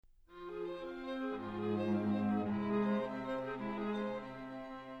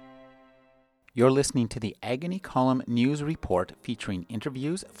You're listening to the Agony Column News Report featuring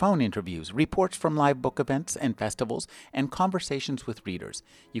interviews, phone interviews, reports from live book events and festivals, and conversations with readers.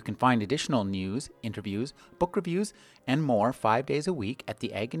 You can find additional news, interviews, book reviews, and more 5 days a week at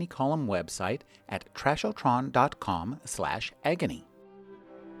the Agony Column website at trashotron.com/agony.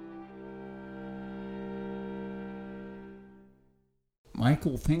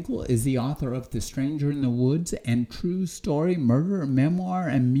 Michael Finkel is the author of The Stranger in the Woods and True Story, Murder, Memoir,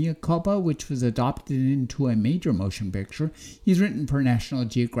 and Mea Culpa, which was adopted into a major motion picture. He's written for National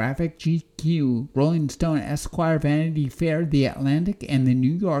Geographic, GQ, Rolling Stone, Esquire, Vanity Fair, The Atlantic, and the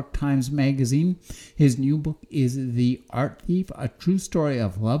New York Times Magazine. His new book is The Art Thief, a true story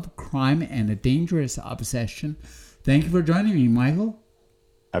of love, crime, and a dangerous obsession. Thank you for joining me, Michael.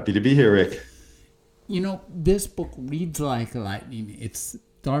 Happy to be here, Rick. You know, this book reads like lightning. It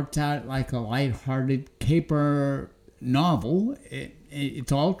starts out like a lighthearted caper novel.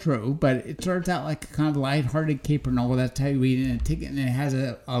 It's all true, but it starts out like a kind of lighthearted caper novel. That's how you read it. And it has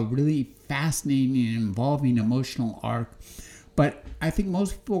a really fascinating and involving emotional arc. But I think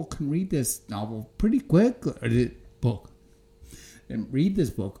most people can read this novel pretty quick, or the book, and read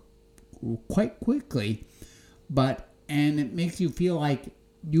this book quite quickly. And it makes you feel like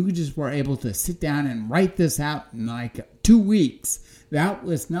you just were able to sit down and write this out in like 2 weeks. That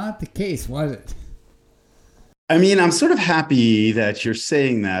was not the case, was it? I mean, I'm sort of happy that you're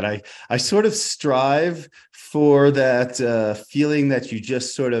saying that. I sort of strive for that feeling that you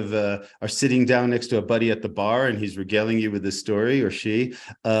just sort of are sitting down next to a buddy at the bar and he's regaling you with the story, or she.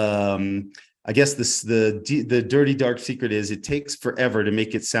 I guess the dirty, dark secret is it takes forever to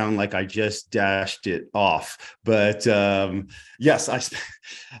make it sound like I just dashed it off. But yes,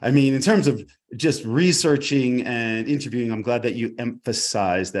 I mean, in terms of just researching and interviewing, I'm glad that you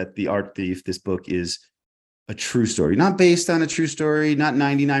emphasize that The Art Thief, this book, is a true story, not based on a true story, not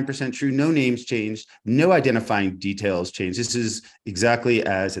 99% true, no names changed, no identifying details changed. This is exactly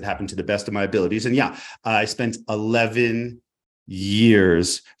as it happened to the best of my abilities. And yeah, I spent 11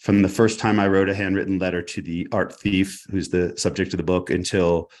 years from the first time I wrote a handwritten letter to the art thief, who's the subject of the book,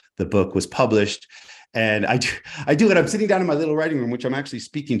 until the book was published. And I do it. I'm sitting down in my little writing room, which I'm actually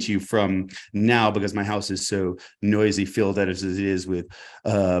speaking to you from now because my house is so noisy, filled as it is with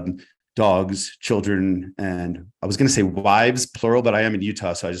dogs, children, and I was going to say wives, plural, but I am in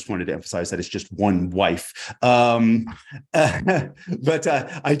Utah, so I just wanted to emphasize that it's just one wife. But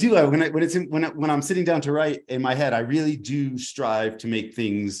I do when I'm sitting down to write in my head, I really do strive to make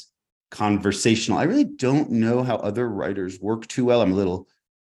things conversational. I really don't know how other writers work too well. I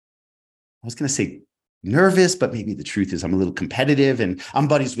was going to say nervous, but maybe the truth is I'm a little competitive, and I'm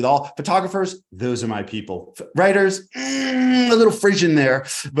buddies with all photographers. Those are my people. Writers, a little Frisian there,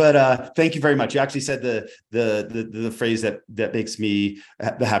 but thank you very much. You actually said the phrase that makes me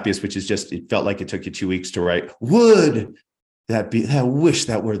the happiest, which is just, it felt like it took you 2 weeks to write. Would that be, I wish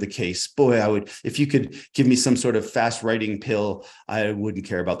that were the case. Boy, I would, if you could give me some sort of fast writing pill, I wouldn't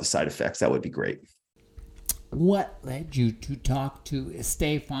care about the side effects. That would be great. What led you to talk to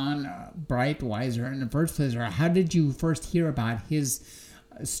Stefan Breitweiser in the first place, or how did you first hear about his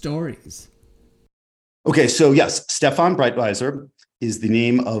stories? Okay, so yes, Stefan Breitweiser is the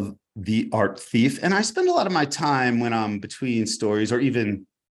name of The Art Thief, and I spend a lot of my time when I'm between stories or even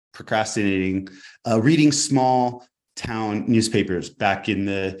procrastinating, reading small town newspapers.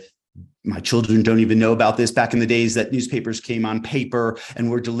 My children don't even know about this, back in the days that newspapers came on paper and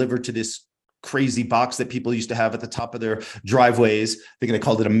were delivered to this crazy box that people used to have at the top of their driveways. I think they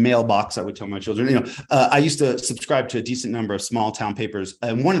called it a mailbox, I would tell my children. I used to subscribe to a decent number of small town papers.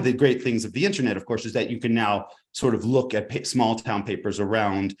 And one of the great things of the internet, of course, is that you can now sort of look at small town papers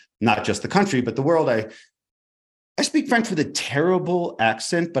around not just the country, but the world. I speak French with a terrible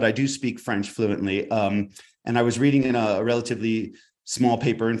accent, but I do speak French fluently. And I was reading in a relatively small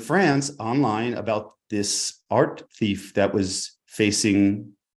paper in France online about this art thief that was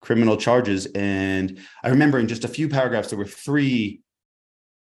facing criminal charges. And I remember in just a few paragraphs, there were 3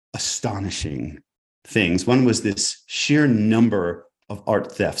 astonishing things. One was this sheer number of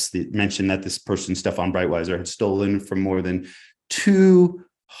art thefts. They mentioned that this person, Stefan Breitweiser, had stolen from more than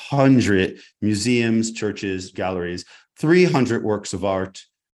 200 museums, churches, galleries, 300 works of art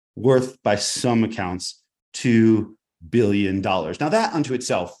worth, by some accounts, $2 billion. Now that unto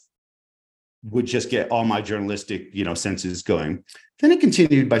itself would just get all my journalistic, senses going. Then it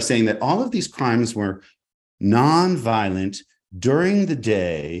continued by saying that all of these crimes were non-violent during the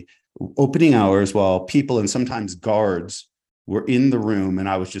day, opening hours, while people and sometimes guards were in the room. And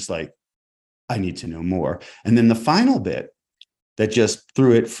I was just like, I need to know more. And then the final bit that just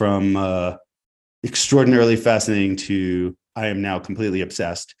threw it from extraordinarily fascinating to I am now completely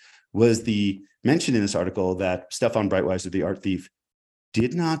obsessed was the mention in this article that Stefan Breitweiser, the art thief,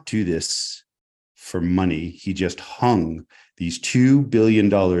 did not do this for money. He just hung these $2 billion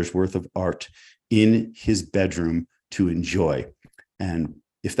worth of art in his bedroom to enjoy. And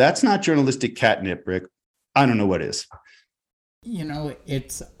if that's not journalistic catnip, Rick, I don't know what is. You know,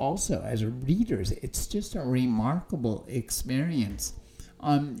 it's also, as readers, it's just a remarkable experience.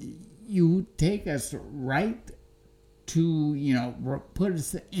 You take us right to, you know, put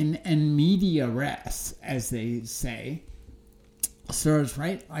us in media res, as they say. So it's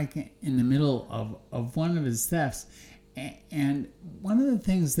right like in the middle of one of his thefts. And one of the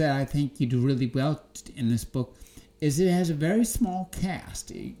things that I think you do really well in this book is it has a very small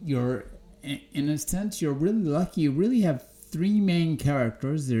cast. You're, in a sense, you're really lucky. You really have three main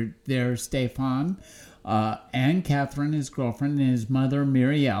characters. They're Stefan, Anne Catherine, his girlfriend, and his mother,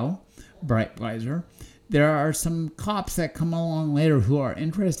 Muriel Breitweiser. There are some cops that come along later who are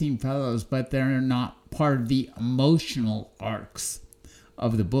interesting fellows, but they're not part of the emotional arcs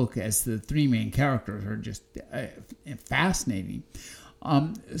of the book, as the three main characters are just fascinating.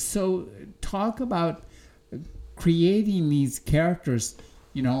 So talk about creating these characters,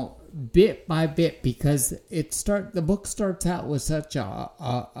 you know, bit by bit, because the book starts out with such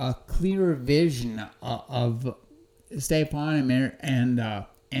a clear vision of Stefan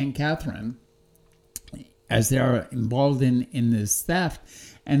and Catherine as they're involved in this theft,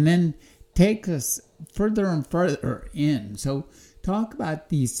 and then take us further and further in. So talk about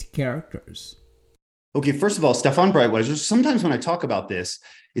these characters. Okay, first of all, Stefan Breitweiser, sometimes when I talk about this,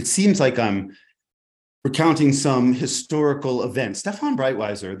 it seems like I'm recounting some historical event. Stefan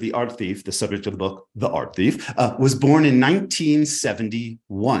Breitweiser, the art thief, the subject of the book, The Art Thief, was born in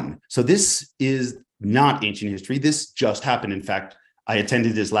 1971. So this is not ancient history. This just happened. In fact, I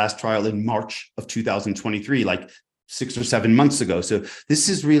attended his last trial in March of 2023, like 6 or 7 months ago. So this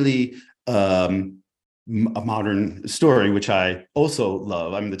is really a modern story, which I also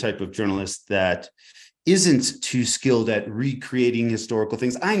love. I'm the type of journalist that isn't too skilled at recreating historical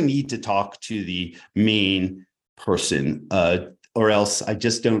things. I need to talk to the main person, or else I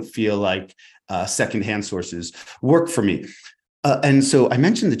just don't feel like secondhand sources work for me. And so I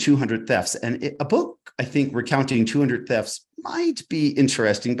mentioned the 200 thefts, and a book, I think, recounting 200 thefts might be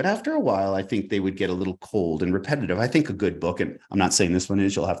interesting, but after a while, I think they would get a little cold and repetitive. I think a good book, and I'm not saying this one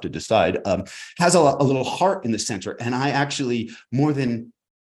is, you'll have to decide, has a little heart in the center. And I actually,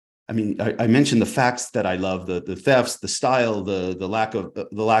 I mentioned the facts that I love, the thefts, the style, the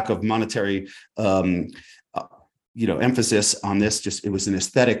lack of monetary emphasis on this. Just, it was an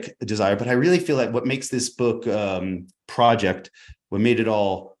aesthetic desire. But I really feel like what makes this book project, what made it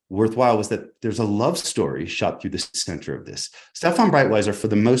all worthwhile, was that there's a love story shot through the center of this. Stefan Breitweiser, for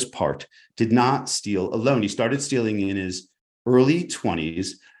the most part, did not steal alone. He started stealing in his early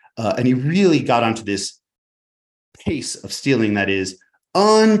 20s, and he really got onto this pace of stealing that is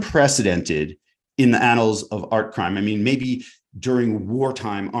unprecedented in the annals of art crime. I mean, maybe during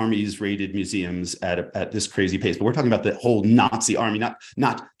wartime, armies raided museums at this crazy pace, but we're talking about the whole Nazi army,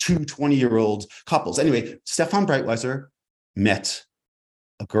 not two 20-year-old couples. Anyway, Stefan Breitweiser met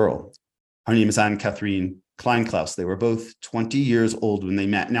a girl. Her name is Anne Catherine Kleinklaus. They were both 20 years old when they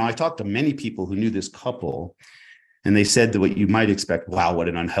met. Now, I talked to many people who knew this couple, and they said that what you might expect, wow, what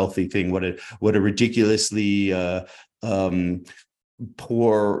an unhealthy thing, what a ridiculously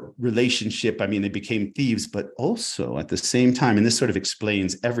poor relationship. I mean, they became thieves, but also at the same time, and this sort of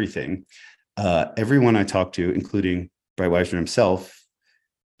explains everything, everyone I talked to, including Breitweiser himself,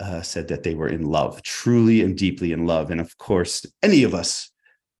 said that they were in love, truly and deeply in love. And of course, any of us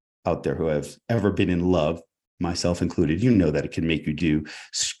out there who have ever been in love, myself included, you know that it can make you do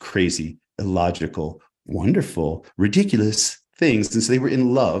crazy, illogical, wonderful, ridiculous things. And so they were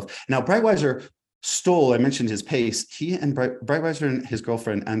in love. Now, Breitweiser stole, I mentioned his pace. He and Breitweiser and his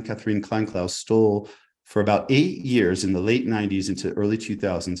girlfriend, Anne Catherine Kleinklaus, stole for about 8 years in the late 90s into early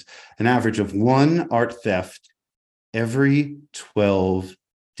 2000s, an average of one art theft every 12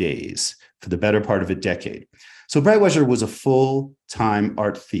 days for the better part of a decade. So Breitweiser was a full-time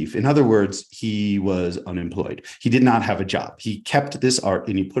art thief. In other words, he was unemployed. He did not have a job. He kept this art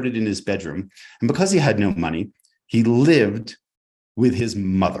and he put it in his bedroom. And because he had no money, he lived with his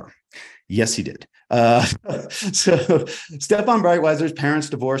mother. Yes, he did. So Stefan Breitweiser's parents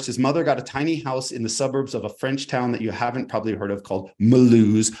divorced. His mother got a tiny house in the suburbs of a French town that you haven't probably heard of called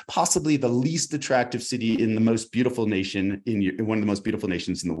Mulhouse, possibly the least attractive city in the most beautiful nation, in one of the most beautiful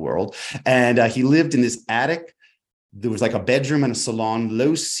nations in the world. And he lived in this attic. There was like a bedroom and a salon,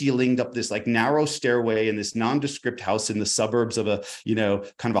 low ceilinged up this like narrow stairway in this nondescript house in the suburbs of a,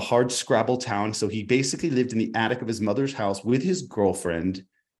 kind of a hard scrabble town. So he basically lived in the attic of his mother's house with his girlfriend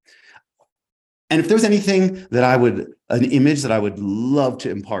And if there's anything that an image that I would love to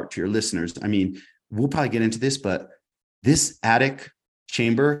impart to your listeners, I mean, we'll probably get into this, but this attic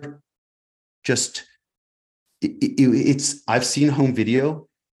chamber, just, it's, I've seen home video.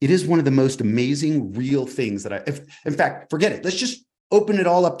 It is one of the most amazing real things that in fact, forget it. Let's just open it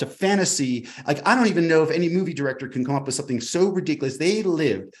all up to fantasy. Like, I don't even know if any movie director can come up with something so ridiculous. They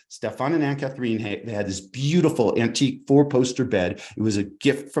lived, Stefan and Anne Catherine, they had this beautiful antique 4-poster bed. It was a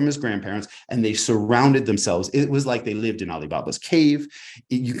gift from his grandparents, and they surrounded themselves. It was like they lived in Alibaba's cave.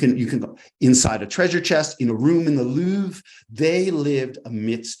 You can go inside a treasure chest, in a room in the Louvre. They lived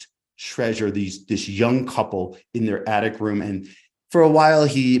amidst treasure, this young couple in their attic room. And for a while,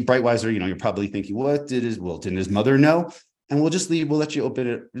 Breitweiser, you're probably thinking, didn't his mother know? And we'll let you open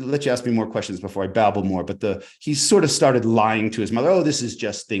it, let you ask me more questions before I babble more. But he sort of started lying to his mother. Oh, this is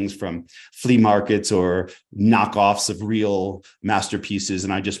just things from flea markets or knockoffs of real masterpieces.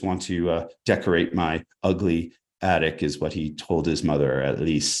 And I just want to decorate my ugly attic, is what he told his mother, at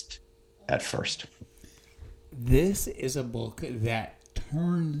least at first. This is a book that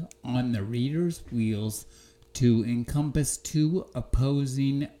turns on the reader's wheels to encompass two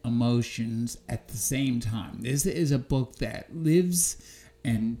opposing emotions at the same time. This is a book that lives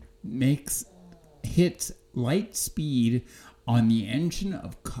and hits light speed on the engine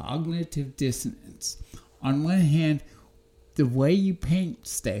of cognitive dissonance. On one hand, the way you paint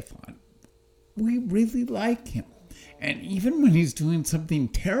Stefan, we really like him. And even when he's doing something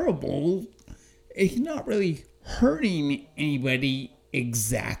terrible, he's not really hurting anybody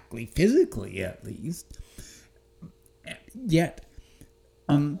exactly, physically at least. Yet,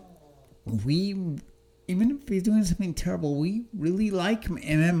 we, even if he's doing something terrible, we really like him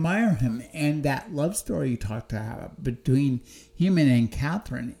and admire him. And that love story you talked about between him and Anne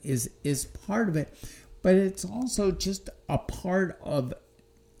Catherine is part of it. But it's also just a part of,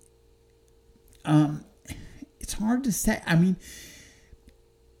 it's hard to say. I mean,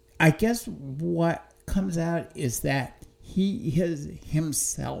 I guess what comes out is that he is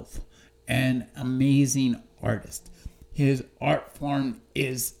himself an amazing artist. His art form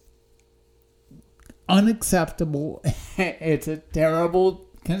is unacceptable. It's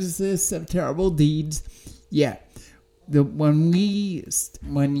consists of terrible deeds. Yeah. When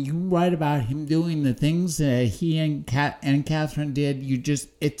you write about him doing the things he and Catherine did,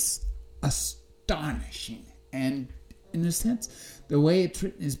 it's astonishing. And in a sense, the way it's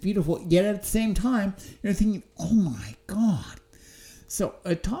written is beautiful. Yet at the same time, you're thinking, oh my God. So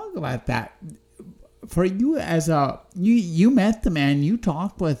talk about that. For you you met the man, you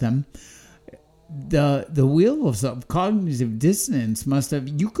talked with him. The wheels of cognitive dissonance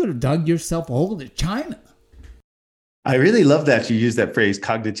you could have dug yourself a hole to China. I really love that you use that phrase,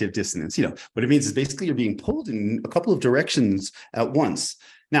 cognitive dissonance. What it means is basically you're being pulled in a couple of directions at once.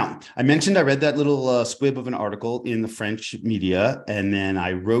 Now, I mentioned I read that little squib of an article in the French media, and then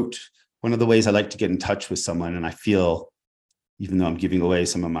I wrote one of the ways I like to get in touch with someone, and I feel, even though I'm giving away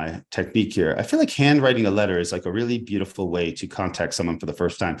some of my technique here, I feel like handwriting a letter is like a really beautiful way to contact someone for the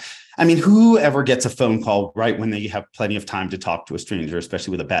first time. I mean, who ever gets a phone call right when they have plenty of time to talk to a stranger, especially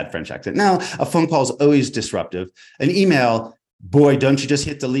with a bad French accent? Now, a phone call is always disruptive. An email, boy, don't you just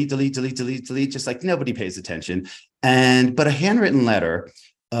hit delete, just like nobody pays attention. But a handwritten letter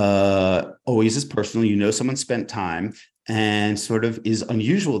always is personal. Someone spent time, and sort of is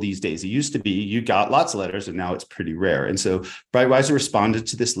unusual these days. It used to be you got lots of letters, and now it's pretty rare. And so Breitweiser responded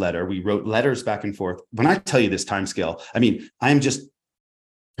to this letter. We wrote letters back and forth. When I tell you this time scale, I mean, I am just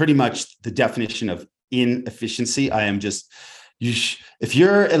pretty much the definition of inefficiency. I am just, if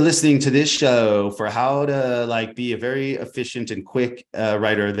you're listening to this show for how to be a very efficient and quick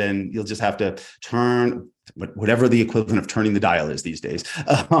writer, then you'll just have to turn whatever the equivalent of turning the dial is these days.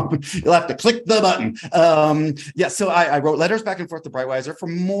 You'll have to click the button. So I wrote letters back and forth to Breitweiser for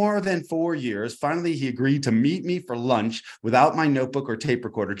more than 4 years. Finally, he agreed to meet me for lunch without my notebook or tape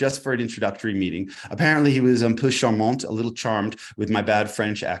recorder, just for an introductory meeting. Apparently, he was un peu charmant, a little charmed with my bad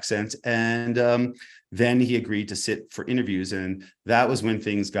French accent. And then he agreed to sit for interviews. And that was when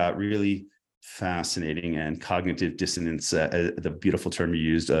things got really fascinating, and cognitive dissonance, the beautiful term you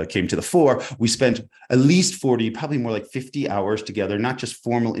used, came to the fore. We spent at least 40, probably more like 50 hours together, not just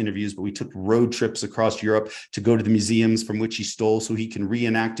formal interviews, but we took road trips across Europe to go to the museums from which he stole so he can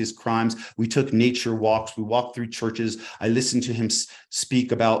reenact his crimes. We took nature walks. We walked through churches. I listened to him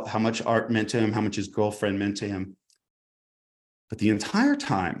speak about how much art meant to him, how much his girlfriend meant to him. But the entire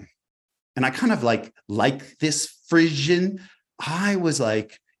time, and I kind of like this Frisian, I was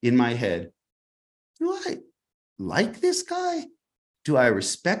like, in my head, do I like this guy? Do I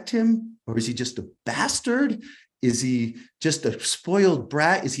respect him? Or is he just a bastard? Is he just a spoiled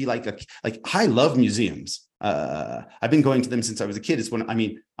brat? Is he like I love museums. I've been going to them since I was a kid. It's when, I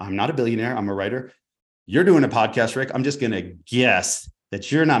mean, I'm not a billionaire. I'm a writer. You're doing a podcast, Rick. I'm just going to guess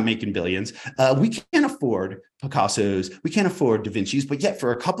that you're not making billions. We can't afford Picasso's. We can't afford Da Vinci's, but yet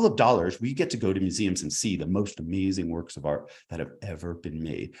for a couple of dollars, we get to go to museums and see the most amazing works of art that have ever been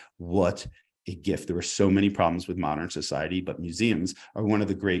made. What a gift. There are so many problems with modern society, but museums are one of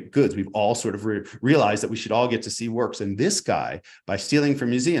the great goods. We've all sort of realized that we should all get to see works. And this guy, by stealing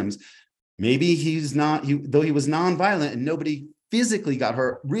from museums, maybe he's not, though he was nonviolent and nobody physically got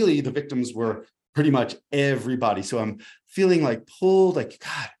hurt, really the victims were pretty much everybody. So I'm feeling like pulled, like,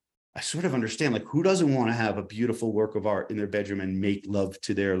 God, I sort of understand, like, who doesn't want to have a beautiful work of art in their bedroom and make love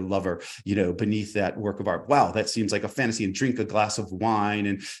to their lover, beneath that work of art? Wow, that seems like a fantasy, and drink a glass of wine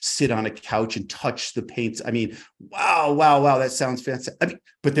and sit on a couch and touch the paints. I mean, wow, that sounds fantastic. I mean,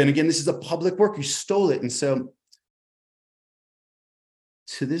 but then again, this is a public work. You stole it. And so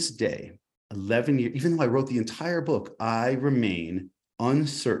to this day, 11 years, even though I wrote the entire book, I remain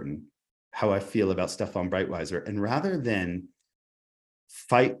uncertain how I feel about Stefan Breitweiser. And rather than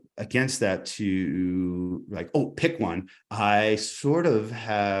fight against that to pick one, I sort of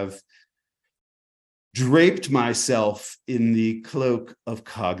have draped myself in the cloak of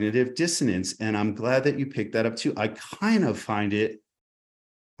cognitive dissonance. And I'm glad that you picked that up too. I kind of find it,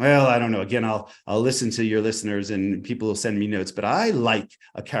 well, I don't know. Again, I'll listen to your listeners and people will send me notes, but I like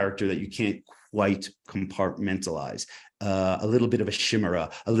a character that you can't quite compartmentalize. A little bit of a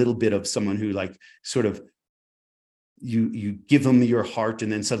chimera, a little bit of someone who sort of you give him your heart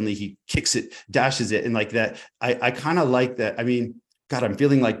and then suddenly he kicks it, dashes it. And like that, I kind of like that. I mean, God, I'm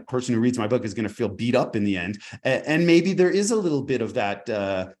feeling like the person who reads my book is going to feel beat up in the end. And maybe there is a little bit of that,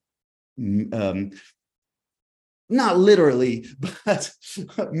 not literally, but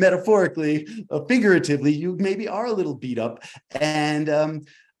metaphorically, figuratively, you maybe are a little beat up. And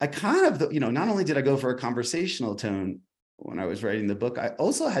I kind of, not only did I go for a conversational tone when I was writing the book, I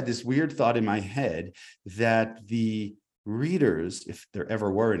also had this weird thought in my head that the readers, if there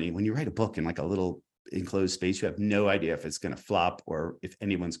ever were any, when you write a book in a little enclosed space, you have no idea if it's going to flop or if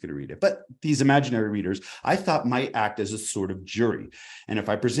anyone's going to read it. But these imaginary readers, I thought might act as a sort of jury. And if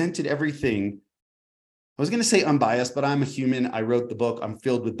I presented everything, I was going to say unbiased, but I'm a human. I wrote the book. I'm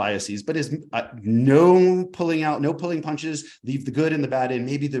filled with biases, but no pulling punches, leave the good and the bad in.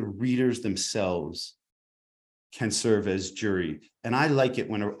 Maybe the readers themselves can serve as jury. And I like it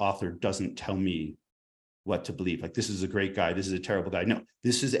when an author doesn't tell me what to believe. Like, this is a great guy, this is a terrible guy. No,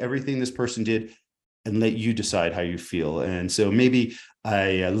 this is everything this person did, and let you decide how you feel. And so maybe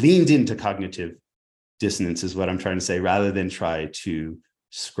I leaned into cognitive dissonance is what I'm trying to say, rather than try to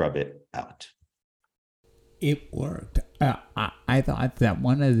scrub it out. It worked. I thought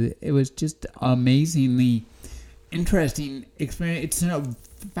that it was just amazingly interesting experience. It's a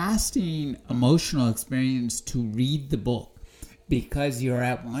fascinating emotional experience to read the book because you're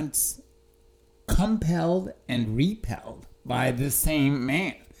at once compelled and repelled by the same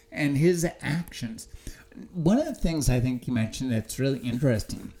man and his actions. One of the things I think you mentioned that's really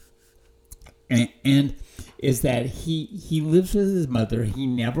interesting and is that he lives with his mother. He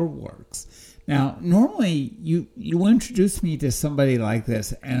never works. Now, normally you introduce me to somebody like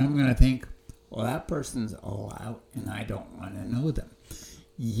this and I'm going to think, well, that person's all out and I don't want to know them.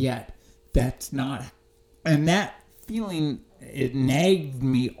 Yet, that's not, and that feeling, it nagged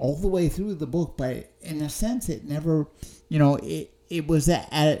me all the way through the book, but in a sense, it never, it was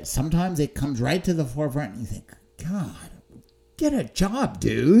sometimes it comes right to the forefront and you think, God, get a job,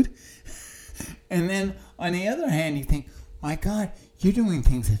 dude. And then on the other hand, you think, my God, you're doing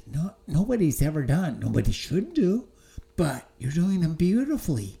things that nobody's ever done. Nobody should do, but you're doing them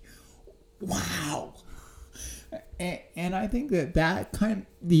beautifully. Wow. And I think that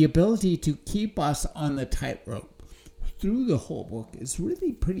the ability to keep us on the tightrope through the whole book is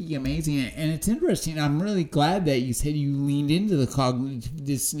really pretty amazing. And it's interesting. I'm really glad that you said you leaned into the cognitive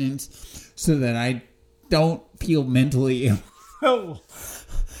dissonance so that I don't feel mentally ill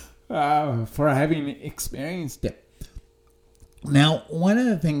for having experienced it. Now, one of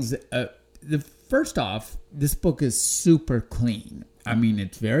the things, first off, this book is super clean. I mean,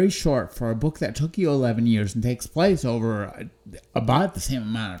 it's very short for a book that took you 11 years and takes place over about the same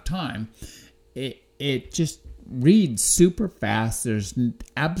amount of time. It just reads super fast. There's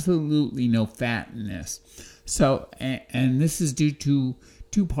absolutely no fat in this. So, and this is due to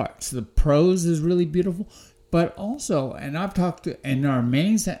two parts. The prose is really beautiful, but also, and I've talked to, and there are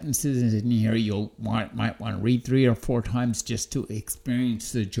many sentences in here might want to read 3 or 4 times just to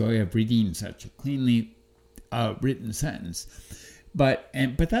experience the joy of reading such a cleanly written sentence. But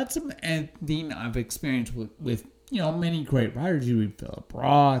that's a thing I've experienced with many great writers. You read Philip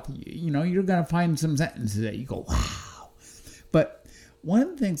Roth. You're going to find some sentences that you go, wow. But one of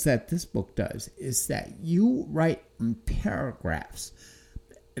the things that this book does is that you write in paragraphs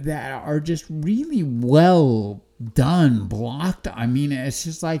that are just really well done, blocked. I mean, it's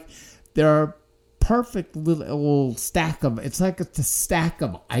just like they're perfect little stack of, it's like it's a stack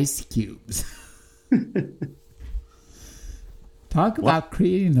of ice cubes. Talk about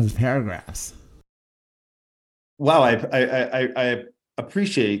creating those paragraphs. Wow, I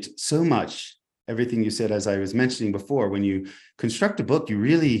appreciate so much everything you said. As I was mentioning before, when you construct a book, you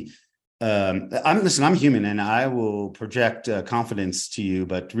really, I'm human and I will project confidence to you,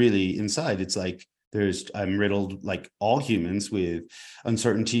 but really inside it's like I'm riddled like all humans with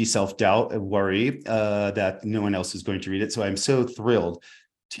uncertainty, self-doubt, and worry that no one else is going to read it. So I'm so thrilled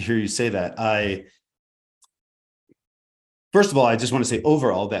to hear you say that. First of all, I just want to say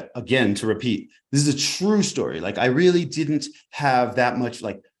overall that, again, to repeat, this is a true story. Like, I really didn't have that much,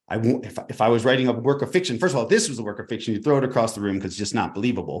 like, I won't, if I was writing a work of fiction, first of all, if this was a work of fiction, you throw it across the room because it's just not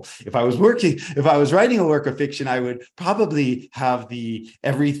believable. If I was writing a work of fiction, I would probably have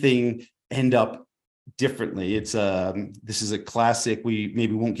everything end up differently. This is a classic, we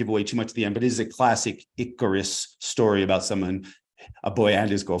maybe won't give away too much at the end, but it is a classic Icarus story about a boy and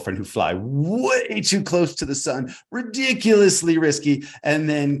his girlfriend who fly way too close to the sun, ridiculously risky, and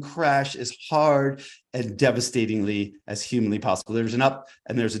then crash as hard and devastatingly as humanly possible. There's an up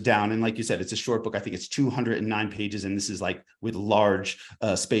and there's a down. And like you said, it's a short book. I think it's 209 pages. And this is like with large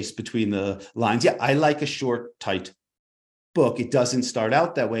space between the lines. Yeah, I like a short, tight book. It doesn't start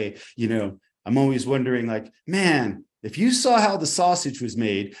out that way. I'm always wondering, like, man, if you saw how the sausage was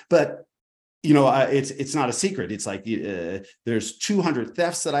made, but it's not a secret. It's like there's 200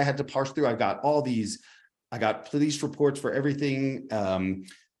 thefts that I had to parse through. I got police reports for everything,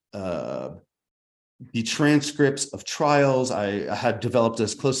 the transcripts of trials. I had developed a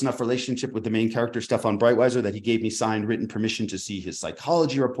close enough relationship with the main character, Stefan Breitweiser, that he gave me signed written permission to see his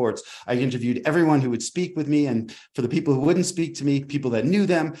psychology reports. I interviewed everyone who would speak with me, and for the people who wouldn't speak to me, people that knew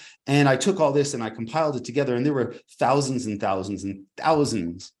them. And I took all this and I compiled it together, and there were thousands and thousands and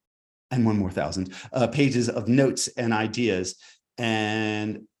thousands and one more thousand pages of notes and ideas.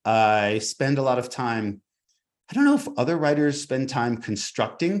 And I spend a lot of time, I don't know if other writers spend time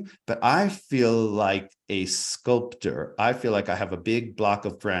constructing, but I feel like a sculptor. I feel like I have a big block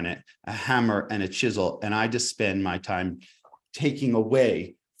of granite, a hammer and a chisel, and I just spend my time taking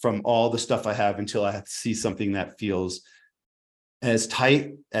away from all the stuff I have until I see something that feels as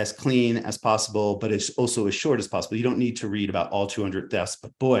tight, as clean as possible, but it's also as short as possible. You don't need to read about all 200 thefts,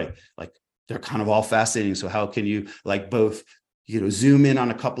 but boy, like, they're kind of all fascinating. So how can you like both, zoom in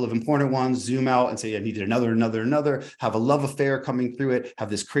on a couple of important ones, zoom out and say, I needed another, have a love affair coming through it, have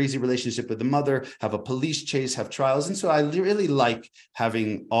this crazy relationship with the mother, have a police chase, have trials. And so I really like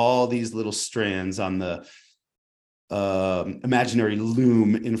having all these little strands on the imaginary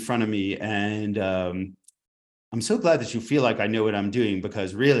loom in front of me. And I'm so glad that you feel like I know what I'm doing,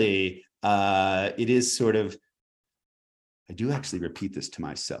 because really it is sort of, I do actually repeat this to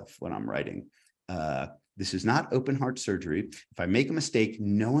myself when I'm writing. This is not open heart surgery. If I make a mistake,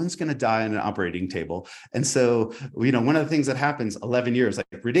 no one's going to die on an operating table. And so, one of the things that happens 11 years, like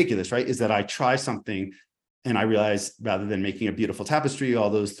ridiculous, right, is that I try something and I realize rather than making a beautiful tapestry, all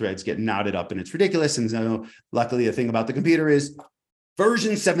those threads get knotted up and it's ridiculous. And so luckily the thing about the computer is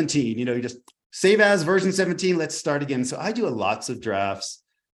version 17, you just save as version 17, let's start again. So I do lots of drafts,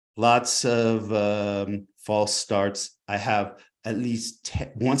 lots of false starts. I have at least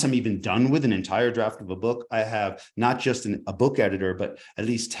 10, once I'm even done with an entire draft of a book, I have not just a book editor, but at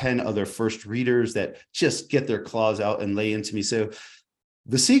least 10 other first readers that just get their claws out and lay into me. So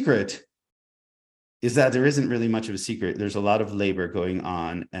the secret is that there isn't really much of a secret. There's a lot of labor going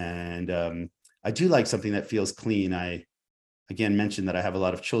on. And I do like something that feels clean. I, again, mentioned that I have a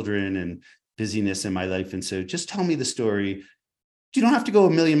lot of children and busyness in my life. And so just tell me the story. You don't have to go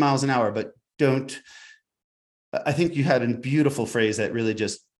a million miles an hour, but I think you had a beautiful phrase that really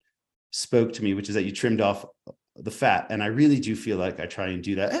just spoke to me, which is that you trimmed off the fat. And I really do feel like I try and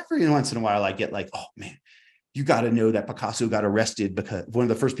do that. Every once in a while, I get like, oh man, you got to know that Picasso got arrested because one of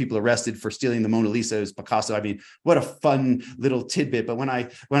the first people arrested for stealing the Mona Lisa is Picasso. I mean, what a fun little tidbit. But when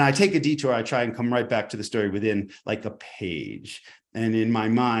I take a detour, I try and come right back to the story within like a page. And in my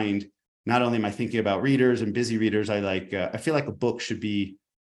mind, not only am I thinking about readers and busy readers, I feel like a book should be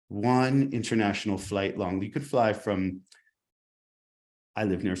one international flight long. You could fly from, I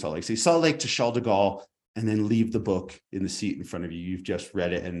live near Salt Lake City, Salt Lake to Charles de Gaulle, and then leave the book in the seat in front of you. You've just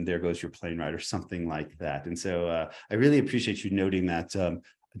read it, and there goes your plane ride or something like that. And so I really appreciate you noting that.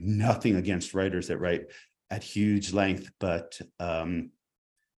 Nothing against writers that write at huge length, but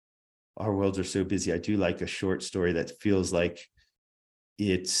our worlds are so busy. I do like a short story that feels like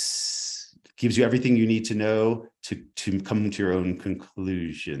it's gives you everything you need to know to come to your own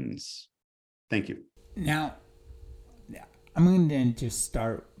conclusions. Thank you. Now, I'm going to just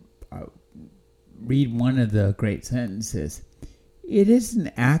start, read one of the great sentences. It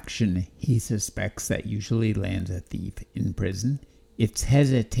isn't action he suspects that usually lands a thief in prison. It's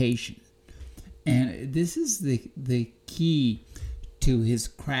hesitation. And this is the key to his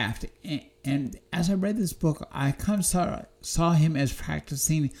craft. And as I read this book, I kind of saw him as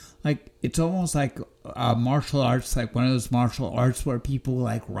practicing, like, it's almost like martial arts, like one of those martial arts where people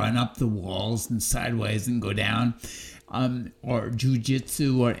like run up the walls and sideways and go down, or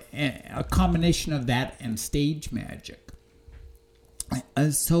jujitsu, or a combination of that and stage magic.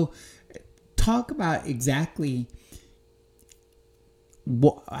 So talk about exactly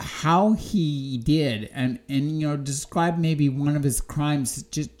how he did, and describe maybe one of his crimes,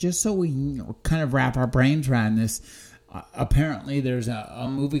 just so we can kind of wrap our brains around this. Apparently there's a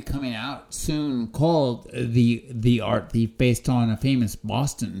movie coming out soon called The Art Thief, based on a famous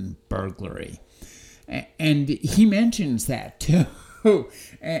Boston burglary, and he mentions that too.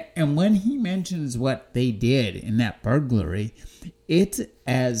 And when he mentions what they did in that burglary, it's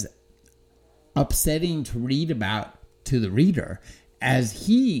as upsetting to read about to the reader as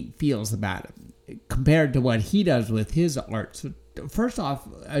he feels about it, compared to what he does with his art. So first off,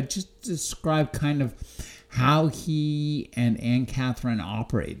 just describe kind of how he and Anne Catherine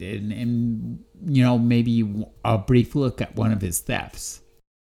operated, and maybe a brief look at one of his thefts.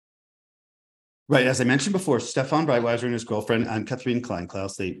 Right. As I mentioned before, Stefan Breitweiser and his girlfriend, Anne-Catherine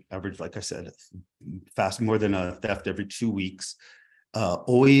Kleinklaus, they averaged, like I said, more than a theft every 2 weeks.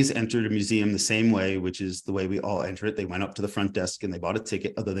 Always entered a museum the same way, which is the way we all enter it. They went up to the front desk and they bought a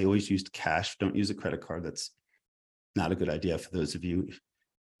ticket, although they always used cash. Don't use a credit card. That's not a good idea for those of you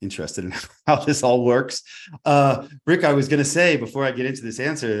interested in how this all works. Rick, I was going to say before I get into this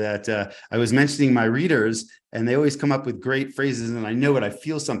answer that I was mentioning my readers, and they always come up with great phrases, and I know it, I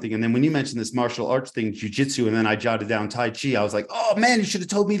feel something. And then when you mentioned this martial arts thing, jujitsu, and then I jotted down Tai Chi, I was like, oh man, you should have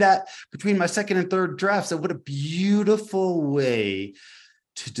told me that between my second and third drafts. So what a beautiful way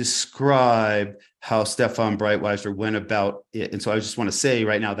to describe how Stefan Breitweiser went about it. And so I just want to say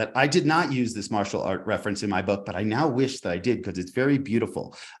right now that I did not use this martial art reference in my book, but I now wish that I did, because it's very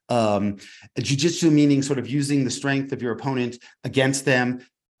beautiful. Jiu-jitsu meaning sort of using the strength of your opponent against them.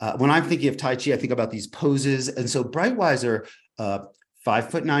 When I'm thinking of Tai Chi, I think about these poses. And so Breitweiser,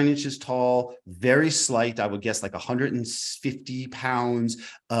 5'9" tall, very slight, I would guess like 150 pounds,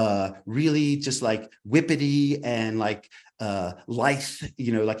 really just like whippety and like lithe,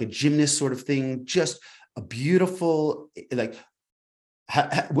 like a gymnast sort of thing, just a beautiful, like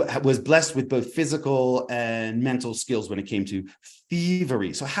was blessed with both physical and mental skills when it came to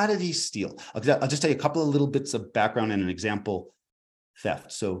thievery. So how did he steal? I'll just tell you a couple of little bits of background and an example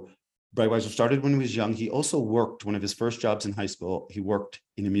theft. So Breitweiser started when he was young. He also worked, one of his first jobs in high school, he worked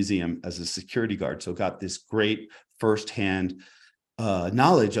in a museum as a security guard. So got this great firsthand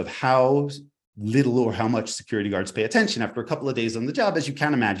knowledge of how little or how much security guards pay attention. After a couple of days on the job, as you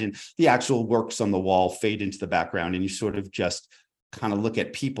can imagine, the actual works on the wall fade into the background, and you sort of just kind of look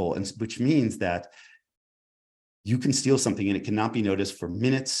at people, and which means that you can steal something and it cannot be noticed for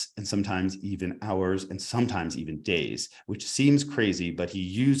minutes, and sometimes even hours, and sometimes even days, which seems crazy, but he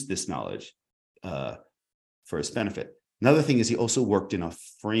used this knowledge for his benefit. Another thing is he also worked in a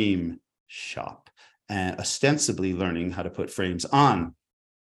frame shop, and ostensibly learning how to put frames on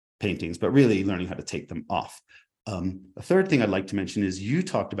paintings, but really learning how to take them off. A third thing I'd like to mention is you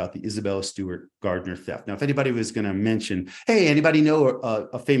talked about the Isabella Stewart Gardner theft. Now, if anybody was going to mention, hey, anybody know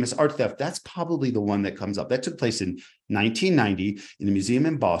a famous art theft? That's probably the one that comes up. That took place in 1990 in a museum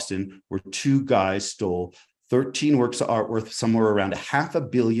in Boston, where two guys stole 13 works of art worth somewhere around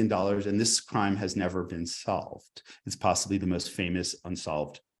 $500 million, and this crime has never been solved. It's possibly the most famous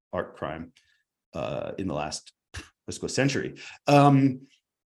unsolved art crime in the last, let's go, century.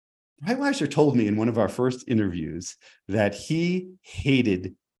 Breitweiser told me in one of our first interviews that he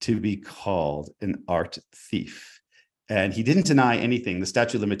hated to be called an art thief. And he didn't deny anything. The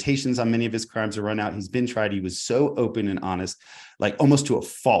statute of limitations on many of his crimes are run out. He's been tried. He was so open and honest, like almost to a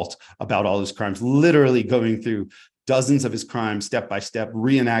fault about all his crimes, literally going through dozens of his crimes step by step,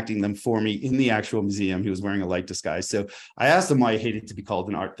 reenacting them for me in the actual museum. He was wearing a light disguise. So I asked him why he hated to be called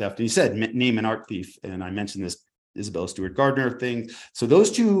an art theft. And he said, name an art thief. And I mentioned this Isabella Stewart Gardner thing. So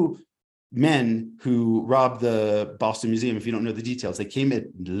those two men who robbed the Boston Museum, if you don't know the details, they came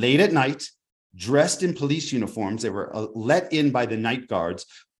in late at night, dressed in police uniforms. They were let in by the night guards,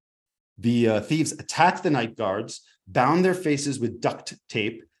 The thieves attacked the night guards, bound their faces with duct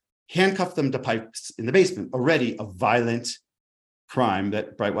tape, handcuffed them to pipes in the basement, already a violent crime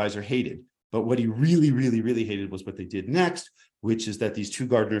that Breitweiser hated. But what he really, really, really hated was what they did next, which is that these two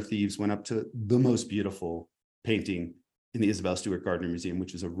Gardner thieves went up to the most beautiful painting in the Isabel Stewart Gardner Museum,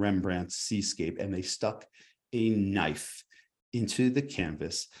 which is a Rembrandt seascape, and they stuck a knife into the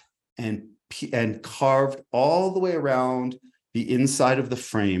canvas and carved all the way around the inside of the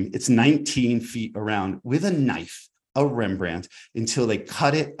frame. It's 19 feet around with a knife, a Rembrandt, until they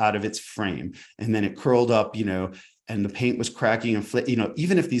cut it out of its frame. And then it curled up, and the paint was cracking and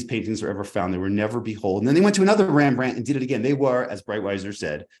even if these paintings were ever found, they were never behold. And then they went to another Rembrandt and did it again. They were, as Breitweiser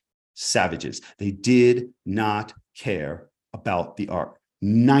said, savages. They did not care about the art.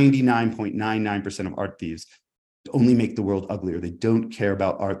 99.99% of art thieves only make the world uglier. They don't care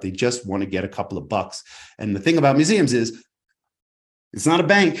about art. They just want to get a couple of bucks. And the thing about museums is, it's not a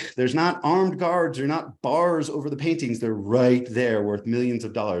bank. There's not armed guards or not bars over the paintings. They're right there, worth millions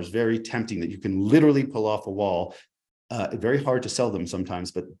of dollars. Very tempting that you can literally pull off a wall. Very hard to sell them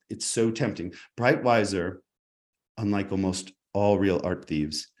sometimes, but it's so tempting. Breitweiser, unlike almost all real art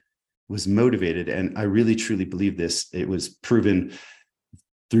thieves, was motivated, and I really truly believe this. It was proven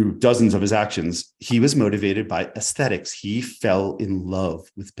through dozens of his actions. He was motivated by aesthetics. He fell in love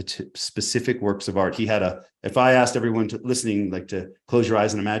with specific works of art. He had if I asked everyone listening, to close your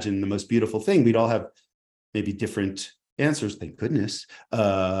eyes and imagine the most beautiful thing, we'd all have maybe different answers. Thank goodness.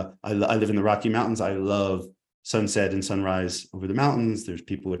 I live in the Rocky Mountains. I love sunset and sunrise over the mountains. There's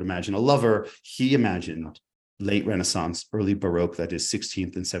people would imagine a lover. He imagined late Renaissance, early Baroque, that is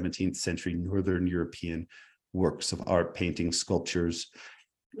 16th and 17th century Northern European works of art, paintings, sculptures,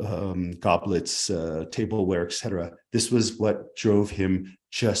 goblets, tableware, etc. This was what drove him.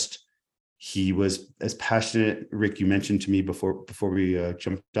 He was as passionate. Rick, you mentioned to me before we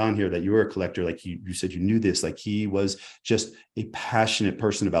jumped on here that you were a collector. You said you knew this. He was just a passionate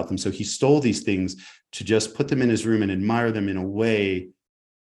person about them. So he stole these things to just put them in his room and admire them in a way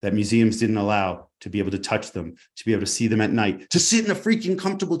that museums didn't allow, to be able to touch them, to be able to see them at night, to sit in a freaking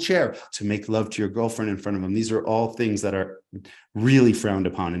comfortable chair, to make love to your girlfriend in front of them. These are all things that are really frowned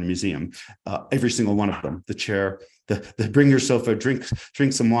upon in a museum. Every single one of them. The chair, the bring yourself a drink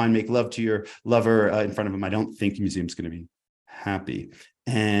some wine, make love to your lover in front of them. I don't think a museum's going to be happy.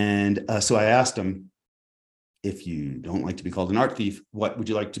 And so I asked him, if you don't like to be called an art thief, what would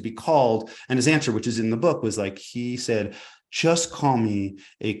you like to be called? And his answer, which is in the book, was he said, just call me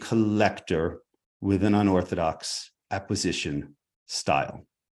a collector with an unorthodox acquisition style.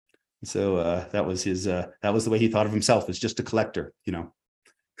 So that was the way he thought of himself, as just a collector,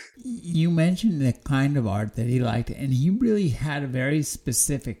 You mentioned the kind of art that he liked, and he really had a very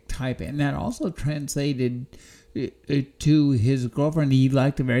specific type, and that also translated to his girlfriend. He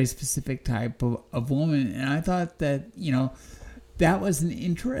liked a very specific type of woman, and I thought that, that was an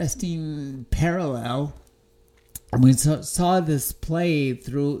interesting parallel. We saw this play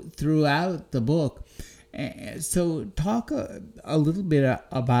throughout the book. So talk a little bit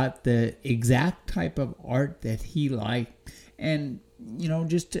about the exact type of art that he liked, and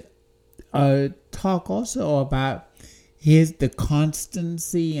just talk also about the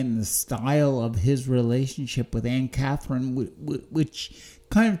constancy and the style of his relationship with Anne Catherine, which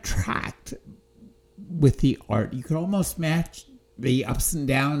kind of tracked with the art. You could almost match the ups and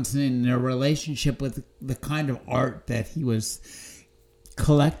downs in their relationship with the kind of art that he was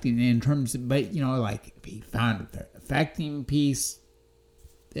collecting in terms of, but if he found an affecting piece,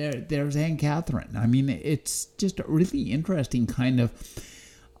 there's Anne Catherine. I mean, it's just a really interesting kind of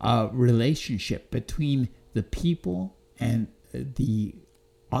relationship between the people and the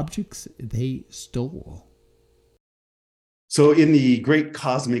objects they stole. So in the great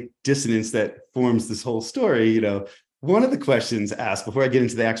cosmic dissonance that forms this whole story, one of the questions asked before I get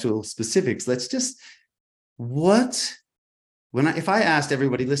into the actual specifics, if I asked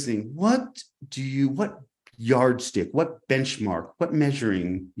everybody listening, what yardstick, what benchmark, what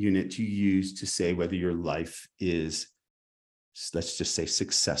measuring unit do you use to say whether your life is, let's just say,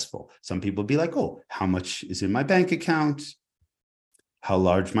 successful? Some people would be like, oh, how much is in my bank account? How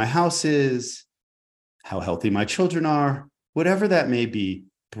large my house is? How healthy my children are? Whatever that may be,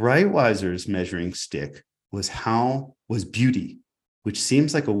 Breitweiser's measuring stick was beauty, which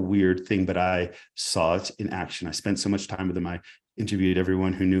seems like a weird thing, but I saw it in action. I spent so much time with him. I interviewed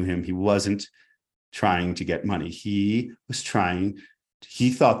everyone who knew him. He wasn't trying to get money. He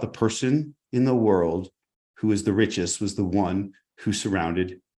thought the person in the world who was the richest was the one who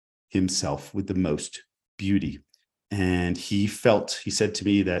surrounded himself with the most beauty. And he said to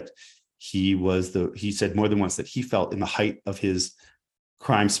me that he said more than once that he felt in the height of his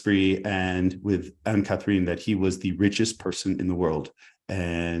crime spree, and with Anne-Catherine, that he was the richest person in the world.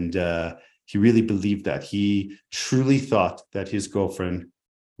 And he really believed that. He truly thought that his girlfriend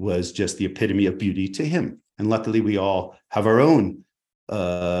was just the epitome of beauty to him. And luckily, we all have our own,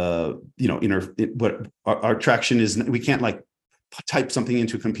 inner, what our attraction is. We can't like type something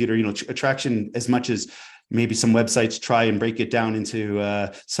into a computer, attraction, as much as maybe some websites try and break it down into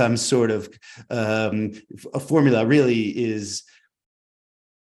some sort of a formula, really is,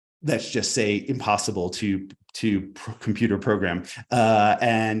 let's just say, impossible to computer program.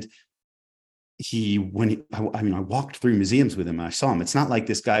 And I walked through museums with him and I saw him. It's not like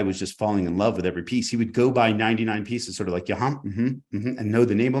this guy was just falling in love with every piece. He would go buy 99 pieces, sort of like, and know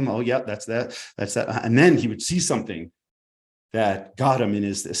the name of them. Oh yeah, that's that. And then he would see something that got him in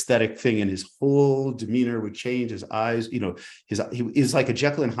his aesthetic thing, and his whole demeanor would change. His eyes, he is like a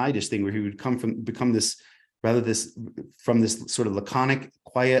Jekyll and Hyde thing, where he would become this sort of laconic,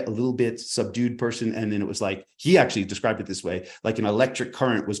 quiet, a little bit subdued person. And then it was like, he actually described it this way, like an electric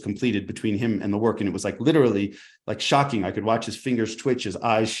current was completed between him and the work. And it was like literally like shocking. I could watch his fingers twitch, his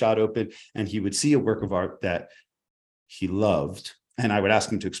eyes shot open, and he would see a work of art that he loved. And I would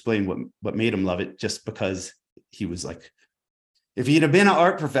ask him to explain what made him love it, just because he was like, if he'd have been an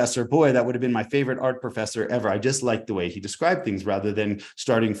art professor, boy, that would have been my favorite art professor ever. I just liked the way he described things, rather than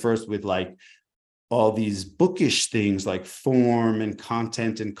starting first with like all these bookish things like form and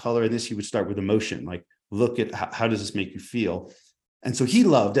content and color. And this, he would start with emotion, like, look at how does this make you feel? And so he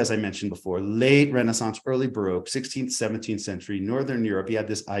loved, as I mentioned before, late Renaissance, early Baroque, 16th, 17th century, Northern Europe. He had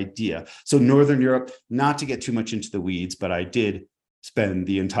this idea. So Northern Europe, not to get too much into the weeds, but I did spend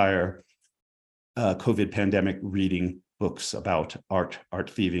the entire COVID pandemic reading books about art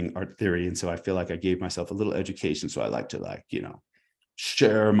thieving, art theory. And so I feel like I gave myself a little education. So I like to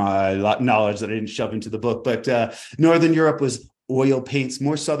share my knowledge that I didn't shove into the book. But Northern Europe was oil paints,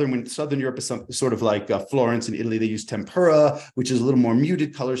 more Southern. When Southern Europe is sort of like Florence in Italy, they use tempera, which is a little more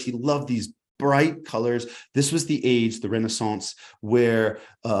muted colors. He loved these bright colors. This was the age, the Renaissance, where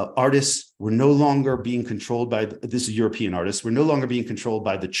artists were no longer being controlled by, this is European artists, were no longer being controlled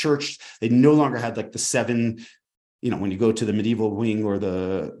by the church. They no longer had like the seven, when you go to the medieval wing or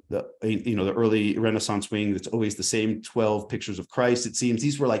the early Renaissance wing, it's always the same 12 pictures of Christ, it seems.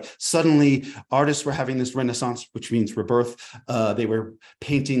 These were like, suddenly artists were having this Renaissance, which means rebirth. They were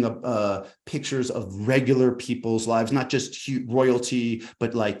painting pictures of regular people's lives, not just royalty,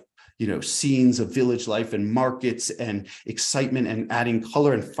 but like, scenes of village life and markets and excitement, and adding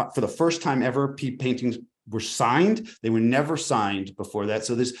color. And for the first time ever, paintings were signed. They were never signed before that.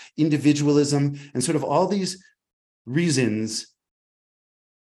 So there's individualism and sort of all these reasons.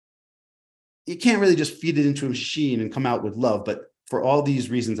 You can't really just feed it into a machine and come out with love. But for all these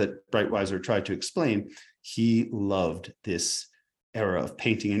reasons that Breitweiser tried to explain, he loved this era of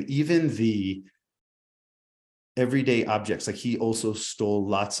painting. And even the everyday objects, like he also stole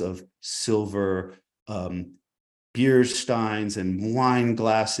lots of silver beer steins and wine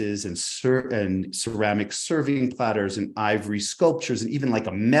glasses and ceramic serving platters and ivory sculptures, and even like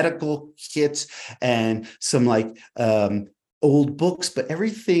a medical kit and some like old books. But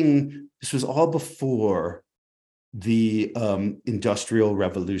everything, this was all before the Industrial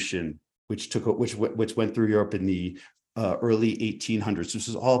Revolution, which went through Europe in the early 1800s. This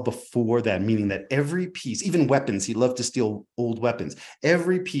was all before that, meaning that every piece, even weapons, he loved to steal old weapons.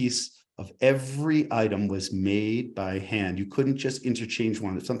 Every piece of every item was made by hand. You couldn't just interchange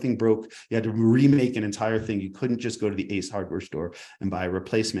one. If something broke, you had to remake an entire thing. You couldn't just go to the Ace Hardware store and buy a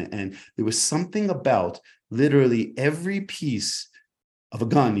replacement. And there was something about literally every piece of a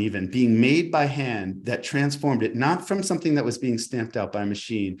gun even being made by hand that transformed it, not from something that was being stamped out by a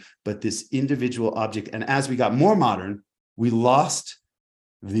machine, but this individual object. And as we got more modern, we lost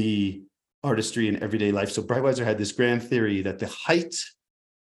the artistry in everyday life. So Breitweiser had this grand theory that the height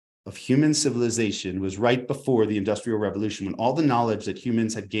of human civilization was right before the Industrial Revolution, when all the knowledge that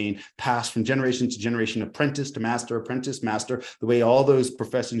humans had gained passed from generation to generation, apprentice to master, apprentice, master, the way all those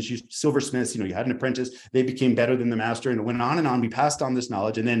professions used, silversmiths, you had an apprentice, they became better than the master, and it went on and on. We passed on this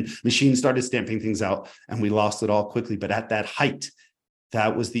knowledge, and then machines started stamping things out, and we lost it all quickly. But at that height,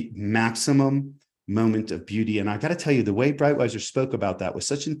 that was the maximum moment of beauty. And I got to tell you, the way Breitweiser spoke about that with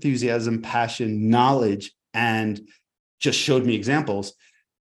such enthusiasm, passion, knowledge, and just showed me examples,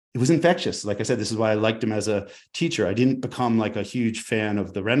 it was infectious. Like I said, this is why I liked him as a teacher. I didn't become like a huge fan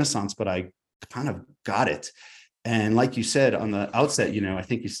of the Renaissance, but I kind of got it. And like you said on the outset, I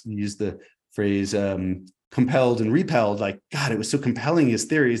think you used the phrase compelled and repelled. Like, God, it was so compelling, his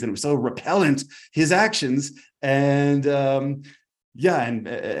theories, and it was so repellent, his actions. And and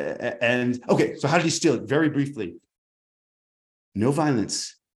okay, so how did he steal it? Very briefly. no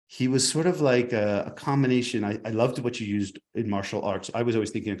violence. He was sort of like a combination. I loved what you used in martial arts. I was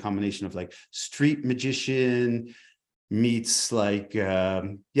always thinking a combination of like street magician meets like,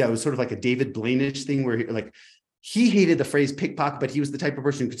 it was sort of like a David Blaine-ish thing where he hated the phrase pickpocket, but he was the type of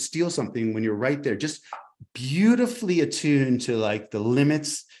person who could steal something when you're right there, just beautifully attuned to like the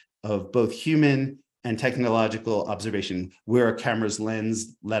limits of both human and technological observation, where a camera's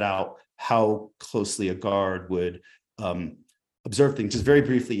lens let out how closely a guard would observe things. Just very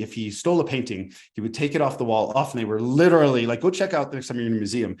briefly, if he stole a painting, he would take it off the wall. Often they were literally like, go check out next time you're in a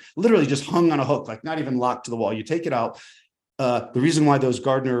museum, literally just hung on a hook, like not even locked to the wall. You take it out. The reason why those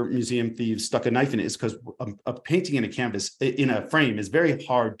Gardner museum thieves stuck a knife in it is because a painting in a canvas, in a frame, is very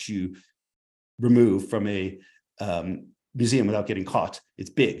hard to remove from a museum without getting caught. It's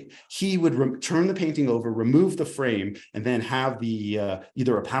big. He would turn the painting over, remove the frame, and then have the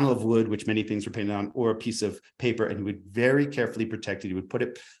either a panel of wood, which many things were painted on, or a piece of paper, and he would very carefully protect it. He would put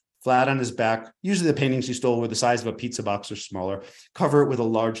it flat on his back. Usually the paintings he stole were the size of a pizza box or smaller. Cover it with a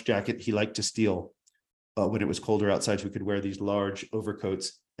large jacket he liked to steal when it was colder outside, so we could wear these large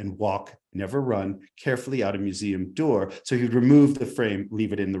overcoats and walk, never run, carefully out a museum door. So he would remove the frame,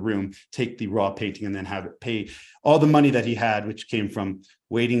 leave it in the room, take the raw painting, and then have it pay all the money that he had, which came from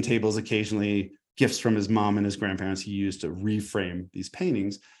waiting tables occasionally, gifts from his mom and his grandparents, he used to reframe these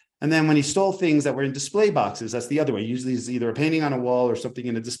paintings. And then when he stole things that were in display boxes, that's the other way. Usually it's either a painting on a wall or something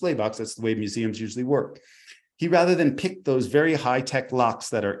in a display box. That's the way museums usually work. He, rather than pick those very high-tech locks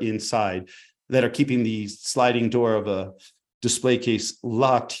that are inside, that are keeping the sliding door of a display case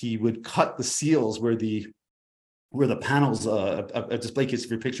locked, he would cut the seals where the panels, a display case, if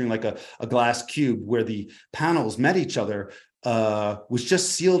you're picturing like a glass cube, where the panels met each other, was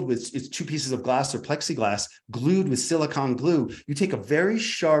just sealed with its two pieces of glass or plexiglass, glued with silicone glue. You take a very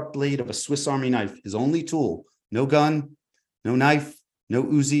sharp blade of a Swiss Army knife, his only tool, no gun, no knife, no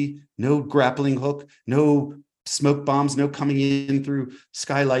Uzi, no grappling hook, no smoke bombs, no coming in through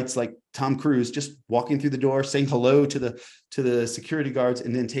skylights like Tom Cruise, just walking through the door, saying hello to the security guards,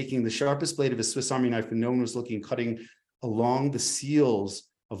 and then taking the sharpest blade of his Swiss Army knife when no one was looking, cutting along the seals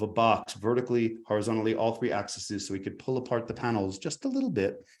of a box, vertically, horizontally, all three axes, so he could pull apart the panels just a little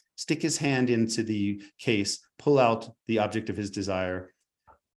bit, stick his hand into the case, pull out the object of his desire.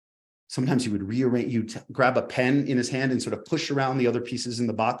 Sometimes he would rearrange, you'd grab a pen in his hand and sort of push around the other pieces in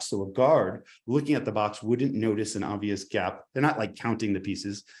the box, so a guard looking at the box wouldn't notice an obvious gap. They're not like counting the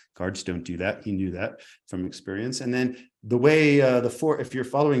pieces. Guards don't do that. He knew that from experience. And then the way if you're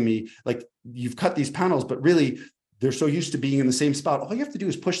following me, like you've cut these panels, but really they're so used to being in the same spot. All you have to do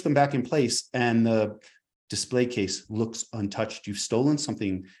is push them back in place and the display case looks untouched. You've stolen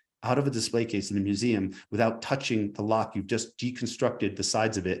something out of a display case in a museum without touching the lock. You've just deconstructed the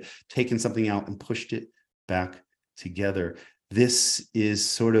sides of it, taken something out and pushed it back together. This is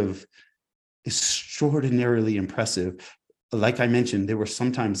sort of extraordinarily impressive. Like I mentioned, there were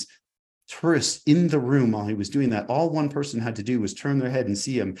sometimes tourists in the room while he was doing that. All one person had to do was turn their head and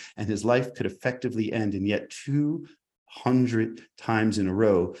see him, and his life could effectively end. And yet 200 times in a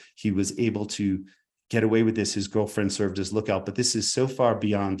row, he was able to get away with this. His girlfriend served as lookout, but this is so far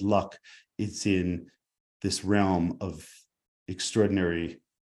beyond luck. It's in this realm of extraordinary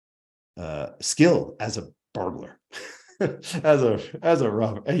skill as a burglar, as a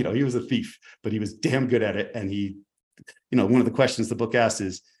robber. You know, he was a thief, but he was damn good at it. And he, you know, one of the questions the book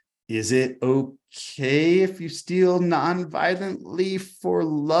asks is it okay if you steal non-violently for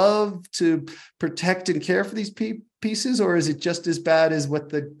love to protect and care for these pieces, or is it just as bad as what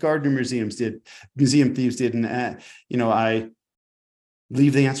the Gardner museum thieves did? And you know, I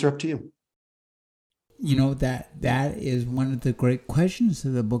leave the answer up to you. You know, that is one of the great questions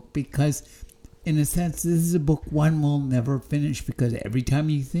of the book, because in a sense, this is a book one will never finish, because every time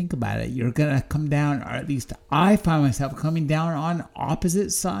you think about it, you're going to come down, or at least I find myself coming down on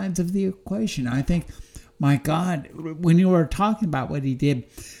opposite sides of the equation. I think, my God, when you were talking about what he did,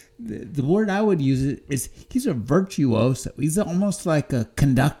 the word I would use is he's a virtuoso. He's almost like a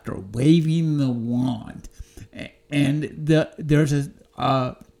conductor waving the wand. And there's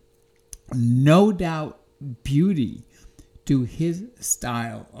a no doubt beauty to his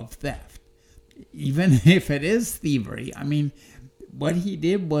style of theft. Even if it is thievery, I mean, what he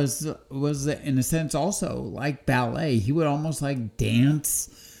did was in a sense also like ballet. He would almost like dance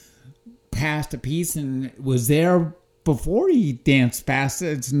past a piece and was there before he danced past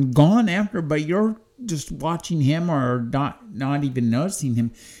it. It's gone after, but you're just watching him or not even noticing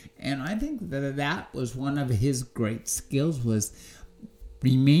him. And I think that was one of his great skills, was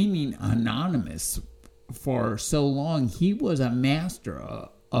remaining anonymous for so long. He was a master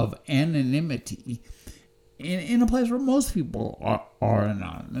of anonymity, in a place where most people are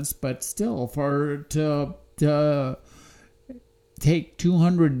anonymous, but still to take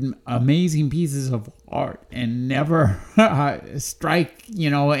 200 amazing pieces of art and never strike,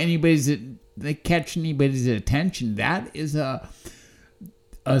 catch anybody's attention, that is a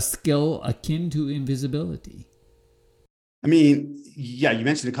skill akin to invisibility. I mean, yeah, you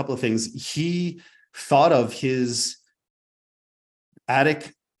mentioned a couple of things. He thought of his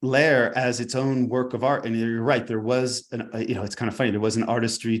attic lair as its own work of art, and you're right. There was it's kind of funny. There was an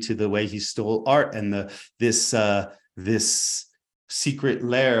artistry to the way he stole art, and this secret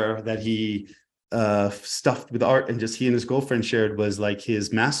lair that he stuffed with art and just he and his girlfriend shared was like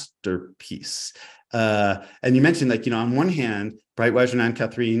his masterpiece. And you mentioned, on one hand, Breitweiser and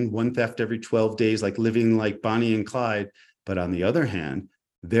Anne-Catherine, one theft every 12 days, like living like Bonnie and Clyde. But on the other hand,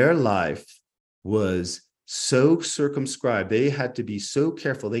 their life was so circumscribed. They had to be so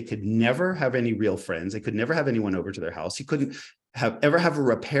careful. They could never have any real friends. They could never have anyone over to their house. He couldn't ever have a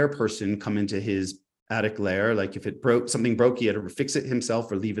repair person come into his attic lair. Like if something broke, he had to fix it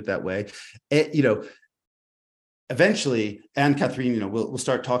himself or leave it that way. Eventually, Anne-Catherine, we'll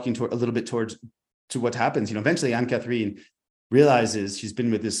start talking to a little bit to what happens. Eventually Anne-Catherine realizes she's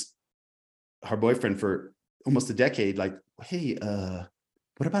been with her boyfriend for almost a decade. Like, hey,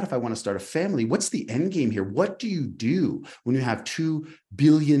 what about if I want to start a family? What's the end game here? What do you do when you have $2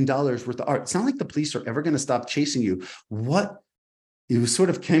 billion worth of art? It's not like the police are ever going to stop chasing you. It was sort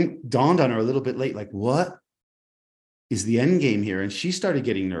of dawned on her a little bit late, like, what is the end game here? And she started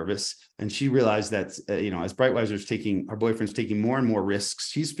getting nervous, and she realized that, as her boyfriend's taking more and more risks,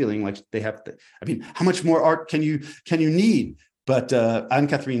 she's feeling like they have to, how much more art can you need? But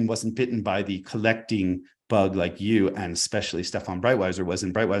Anne-Catherine wasn't bitten by the collecting bug like you, and especially Stefan Breitweiser was.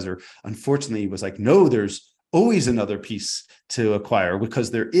 And Breitweiser, unfortunately, was like, no, there's always another piece to acquire,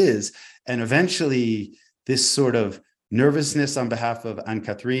 because there is. And eventually this sort of nervousness on behalf of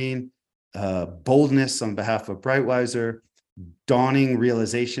Anne-Catherine, boldness on behalf of Breitweiser, dawning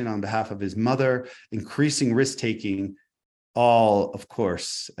realization on behalf of his mother, increasing risk-taking, all, of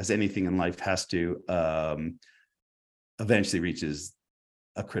course, as anything in life has to, eventually reaches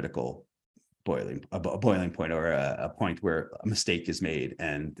a critical boiling point, or a point where a mistake is made,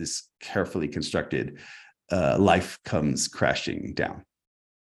 and this carefully constructed life comes crashing down.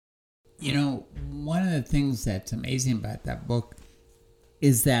 One of the things that's amazing about that book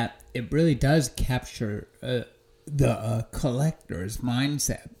is that it really does capture the collector's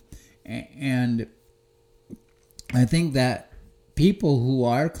mindset. And I think that people who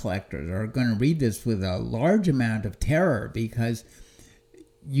are collectors are going to read this with a large amount of terror, because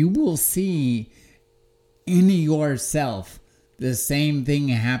you will see in yourself the same thing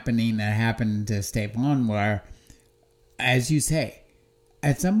happening that happened to Stefan, where, as you say,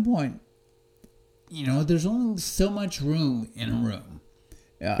 at some point, there's only so much room in a room.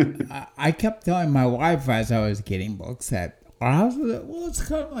 I kept telling my wife as I was getting books that our house was, it's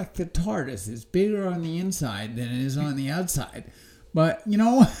kind of like the TARDIS. It's bigger on the inside than it is on the outside. But,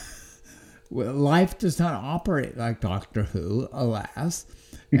 life does not operate like Doctor Who, alas.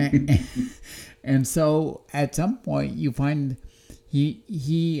 And so at some point you find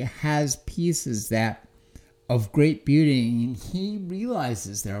he has pieces that of great beauty, and he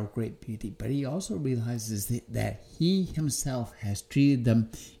realizes they're of great beauty, but he also realizes that he himself has treated them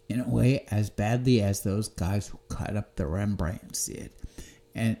in a way as badly as those guys who cut up the Rembrandts did.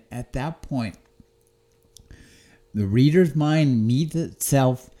 And at that point, the reader's mind meets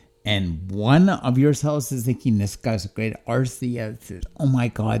itself, and one of your cells is thinking, this guy's a great artist. The other says, oh my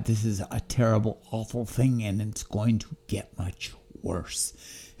God, this is a terrible, awful thing, and it's going to get much worse.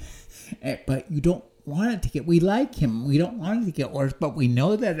 But you don't want it to get, we like him, we don't want it to get worse, but we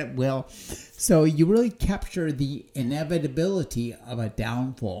know that it will. So you really capture the inevitability of a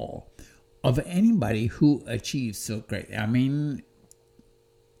downfall of anybody who achieves so great.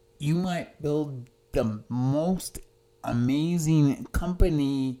 You might build the most amazing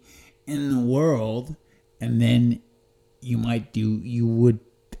company in the world, and then you would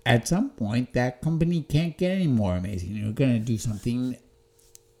at some point, that company can't get any more amazing. You're going to do something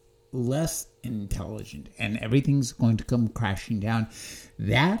less intelligent, and everything's going to come crashing down.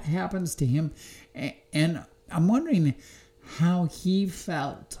 That happens to him, and I'm wondering how he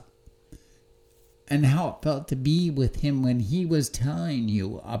felt and how it felt to be with him when he was telling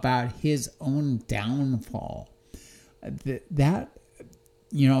you about his own downfall. That,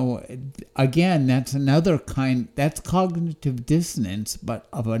 again, that's another kind, that's cognitive dissonance, but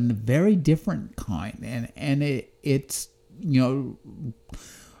of a very different kind. And it's,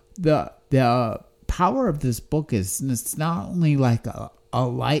 the power of this book is, it's not only like a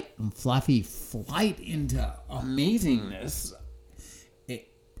light and fluffy flight into amazingness,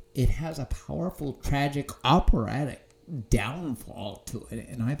 it has a powerful, tragic, operatic downfall to it.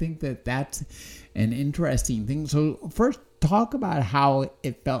 And I think that that's an interesting thing. So first, talk about how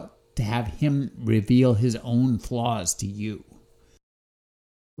it felt to have him reveal his own flaws to you.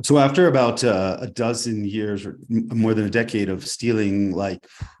 So after about a dozen years or more than a decade of stealing like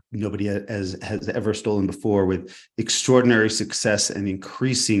nobody has ever stolen before, with extraordinary success and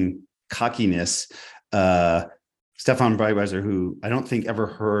increasing cockiness, Stefan Breitweiser, who I don't think ever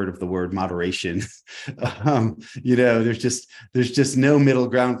heard of the word moderation, there's just no middle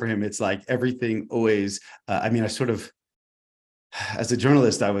ground for him. It's like everything always. I sort of, as a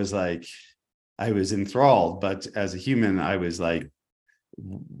journalist, I was enthralled, but as a human, I was like,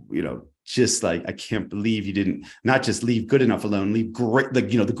 just like, I can't believe you didn't not just leave good enough alone, leave great, like,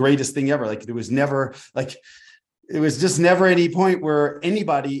 the greatest thing ever. Like, it was just never any point where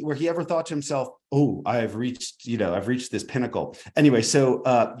he ever thought to himself, oh, I've reached this pinnacle. Anyway,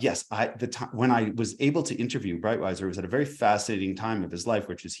 so yes, the time when I was able to interview Breitweiser was at a very fascinating time of his life,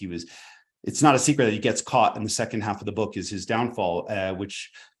 which is it's not a secret that he gets caught in the second half of the book is his downfall,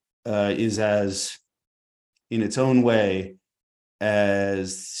 which is as, in its own way,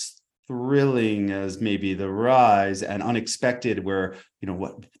 as thrilling as maybe the rise, and unexpected, where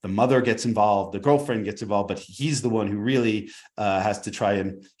what the mother gets involved, the girlfriend gets involved, but he's the one who really wants to try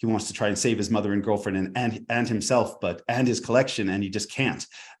and save his mother and girlfriend and himself, and his collection, and he just can't.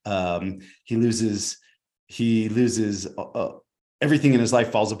 He loses everything in his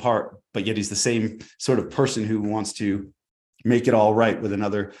life falls apart, but yet he's the same sort of person who wants to make it all right with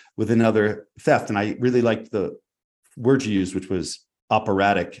another theft. And I really liked the word you used, which was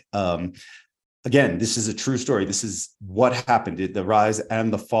operatic. Again, this is a true story. This is what happened. The rise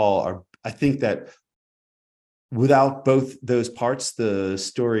and the fall I think that without both those parts, the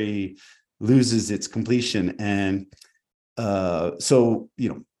story loses its completion. And so,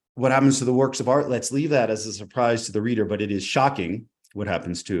 what happens to the works of art? Let's leave that as a surprise to the reader, but it is shocking what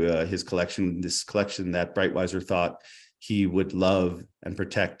happens to his collection, this collection that Breitweiser thought he would love and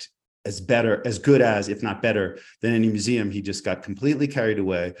protect as good as, if not better than any museum. He just got completely carried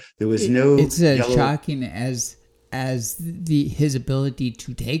away. There was it's as shocking as his ability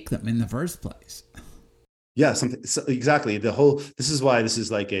to take them in the first place. Yeah, exactly. This is why this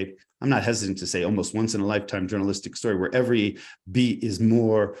is like I'm not hesitant to say, almost once in a lifetime journalistic story, where every beat is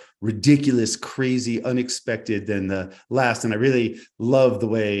more ridiculous, crazy, unexpected than the last. And I really love the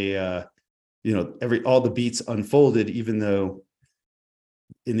way, all the beats unfolded, even though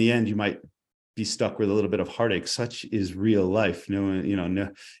in the end you might be stuck with a little bit of heartache. Such is real life.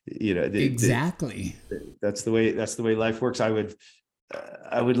 Exactly. That's the way life works. I would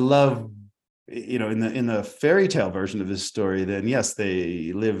love, in the fairy tale version of this story, then yes,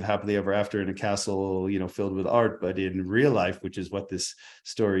 they live happily ever after in a castle, filled with art. But in real life, which is what this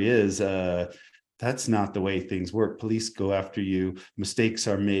story is, that's not the way things work. Police go after you. Mistakes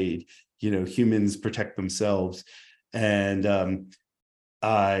are made. Humans protect themselves. And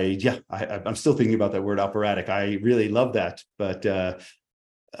I'm still thinking about that word operatic. I really love that. But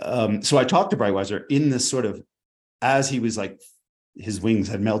so I talked to Breitweiser in this sort of, as he was like, his wings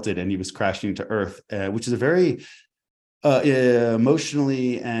had melted and he was crashing to earth, which is a very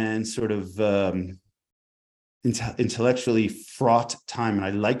emotionally and sort of intellectually fraught time. And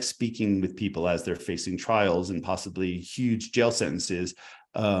I like speaking with people as they're facing trials and possibly huge jail sentences,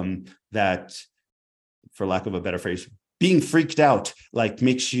 that, for lack of a better phrase, being freaked out like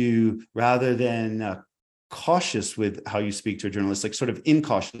makes you, rather than cautious with how you speak to a journalist, like sort of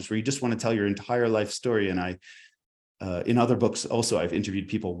incautious, where you just want to tell your entire life story. And in other books also, I've interviewed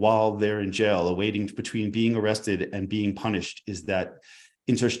people while they're in jail, awaiting between being arrested and being punished, is that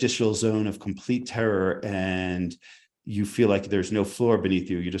interstitial zone of complete terror, and you feel like there's no floor beneath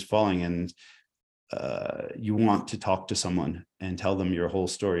you, you're just falling, and you want to talk to someone and tell them your whole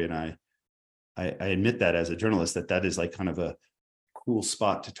story. And I admit that as a journalist, that is like kind of a cool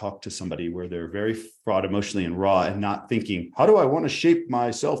spot to talk to somebody where they're very fraught emotionally and raw, and not thinking, how do I want to shape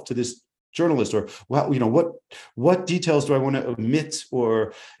myself to this journalist, or what details do I want to omit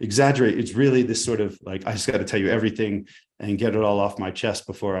or exaggerate? It's really this sort of like, I just got to tell you everything and get it all off my chest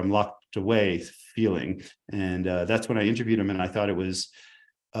before I'm locked away feeling. And that's when I interviewed him, and I thought it was,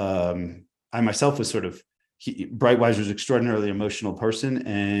 I myself was sort of, Breitweiser's an extraordinarily emotional person,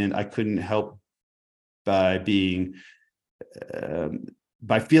 and I couldn't help by being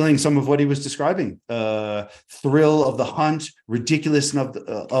by feeling some of what he was describing, thrill of the hunt, ridiculousness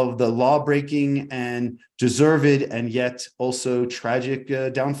of the law breaking, and deserved and yet also tragic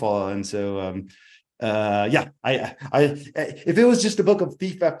downfall. And so Yeah, if it was just a book of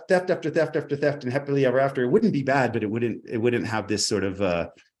theft after theft after theft and happily ever after, it wouldn't be bad, but it wouldn't have this sort of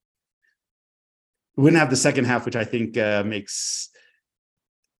wouldn't have the second half, which I think makes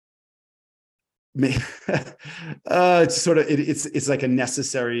it's sort of it's like a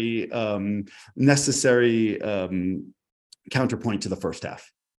necessary counterpoint to the first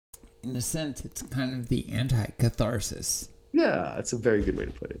half. In a sense, it's kind of the anti-catharsis. Yeah, that's a very good way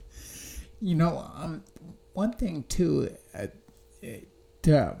to put it. You know, one thing too,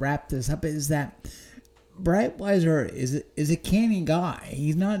 to wrap this up, is that Breitweiser is a canny guy.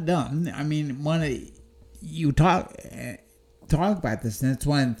 He's not dumb. I mean, you talk about this, and that's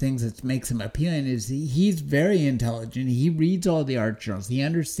one of the things that makes him appealing, is he's very intelligent. He reads all the art journals. He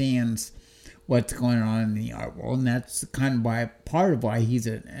understands what's going on in the art world, and that's kind of part of why he's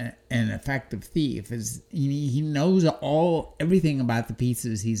an effective thief. Is he knows everything about the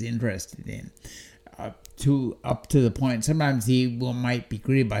pieces he's interested in, up to the point sometimes he might be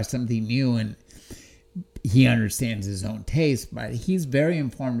greeted by something new and he understands his own taste, but he's very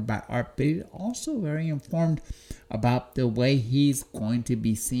informed about art, but he's also very informed about the way he's going to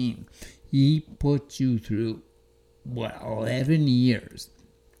be seen. He puts you through 11 years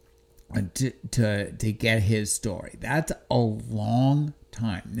to get his story. That's a long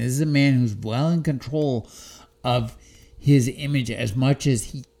time. This is a man who's well in control of his image as much as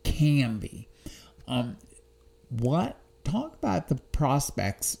he can be. Talk about the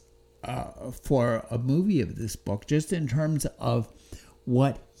prospects for a movie of this book, just in terms of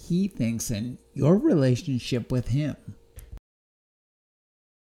what he thinks and your relationship with him.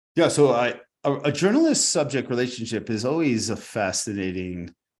 Yeah, so a journalist-subject relationship is always a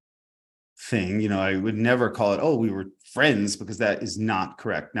fascinating thing. You know, I would never call it, oh, we were friends, because that is not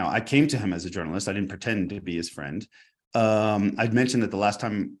correct. Now, I came to him as a journalist. I didn't pretend to be his friend. I'd mentioned that the last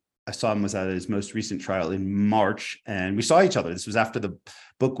time I saw him was at his most recent trial in March, and we saw each other. This was after the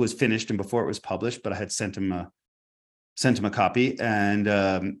book was finished and before it was published, but I had sent him a copy,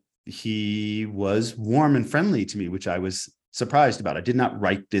 and he was warm and friendly to me, which I was surprised about. I did not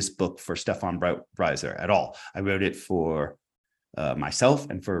write this book for Stefan Breitweiser at all. I wrote it for myself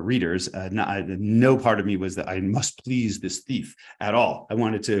and for readers. No part of me was that I must please this thief at all. I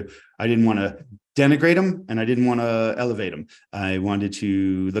didn't want to denigrate him, and I didn't want to elevate him. I wanted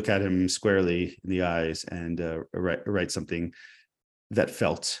to look at him squarely in the eyes and write something that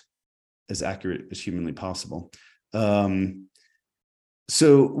felt as accurate as humanly possible.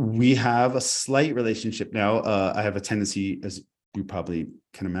 So we have a slight relationship now. I have a tendency, as you probably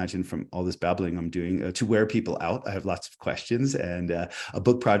can imagine from all this babbling I'm doing, to wear people out. I have lots of questions, and a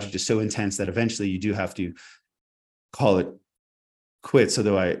book project is so intense that eventually you do have to call it quits.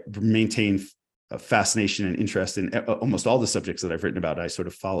 Although I maintain a fascination and interest in almost all the subjects that I've written about, I sort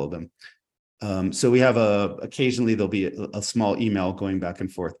of follow them. So we have occasionally there'll be a small email going back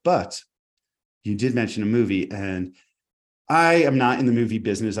and forth, but you did mention a movie, and I am not in the movie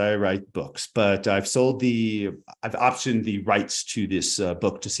business. I write books, but I've optioned the rights to this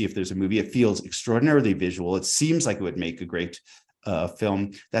book to see if there's a movie. It feels extraordinarily visual. It seems like it would make a great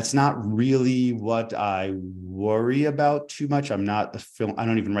film. That's not really what I worry about too much. I'm not a film. I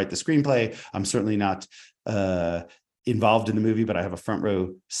don't even write the screenplay. I'm certainly not involved in the movie, but I have a front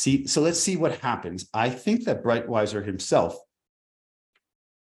row seat. So let's see what happens. I think that Breitweiser himself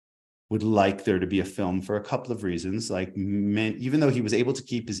would like there to be a film for a couple of reasons. Like, even though he was able to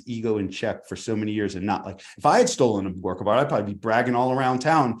keep his ego in check for so many years, and not like, if I had stolen a work of art, I'd probably be bragging all around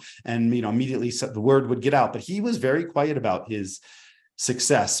town, and immediately the word would get out. But he was very quiet about his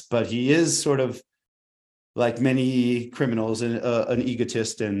success. But he is sort of, like many criminals, an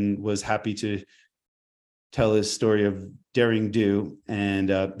egotist, and was happy to tell his story of daring do. And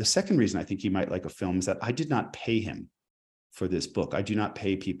the second reason I think he might like a film is that I did not pay him for this book. I do not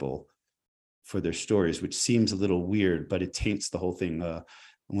pay people for their stories, which seems a little weird, but it taints the whole thing.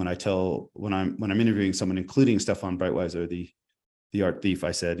 When I'm interviewing someone, including Stefan Breitweiser, the art thief,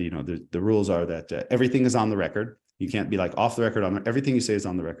 I said, the rules are that everything is on the record. You can't be like off the record on everything you say is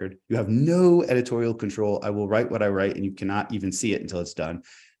on the record. You have no editorial control. I will write what I write, and you cannot even see it until it's done.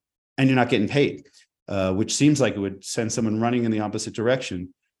 And you're not getting paid, which seems like it would send someone running in the opposite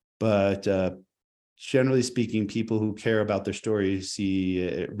direction. But generally speaking, people who care about their story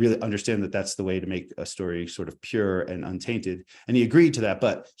really understand that that's the way to make a story sort of pure and untainted. And he agreed to that,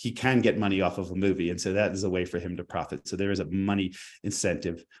 but he can get money off of a movie. And so that is a way for him to profit. So there is a money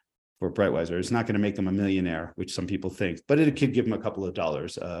incentive for Breitweiser. It's not going to make him a millionaire, which some people think, but it could give him a couple of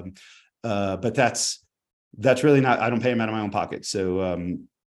dollars. But that's really not, I don't pay him out of my own pocket. So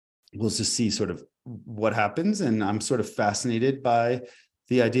we'll just see sort of what happens. And I'm sort of fascinated by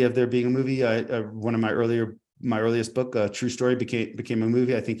the idea of there being a movie. One of my earliest book, True Story, became a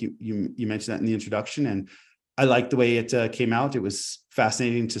movie. I think you mentioned that in the introduction, and I liked the way it came out. It was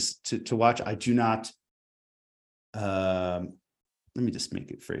fascinating to watch. I do not. Let me just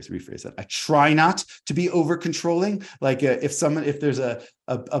rephrase that. I try not to be over controlling. Like if there's a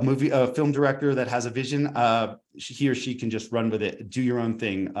film director that has a vision, he or she can just run with it. Do your own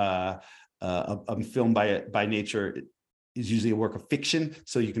thing. A film by nature is usually a work of fiction,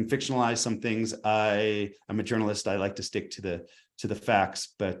 so you can fictionalize some things. I'm a journalist. I like to stick to the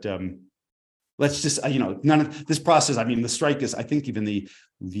facts, but let's just none of this process. I mean, the strike is, I think even the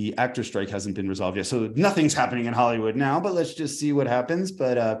actor strike hasn't been resolved yet, so nothing's happening in Hollywood now, but let's just see what happens.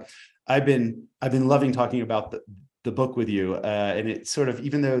 But I've been loving talking about the book with you, and it sort of,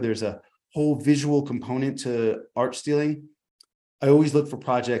 even though there's a whole visual component to art stealing, I always look for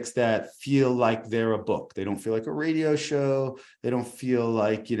projects that feel like they're a book. They don't feel like a radio show. They don't feel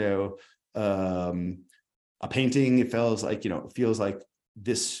like, a painting. It feels like,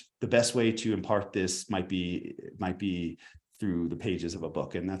 this, the best way to impart this might be through the pages of a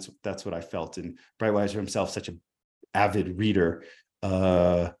book. And that's what I felt. And Breitweiser himself, such an avid reader,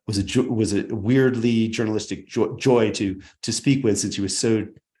 was a weirdly journalistic joy to speak with, since he was so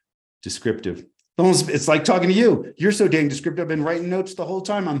descriptive. It's like talking to you. You're so dang descriptive. I've been writing notes the whole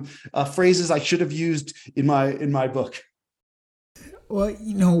time on phrases I should have used in my book. Well,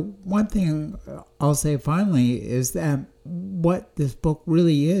 one thing I'll say finally is that what this book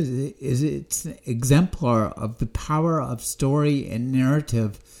really is it's an exemplar of the power of story and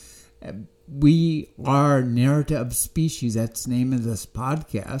narrative. We are a narrative species. That's the name of this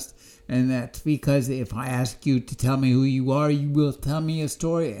podcast. And that's because if I ask you to tell me who you are, you will tell me a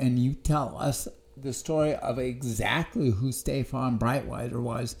story, and you tell us the story of exactly who Stefan Breitweiser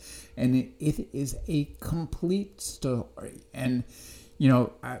was. And it is a complete story. And,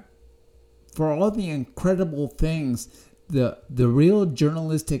 for all the incredible things, the real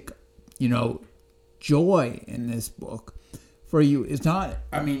journalistic, joy in this book for you is not,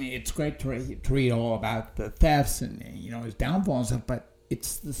 it's great to read all about the thefts and, his downfall and stuff, but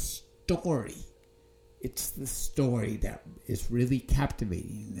it's the story. It's the story that is really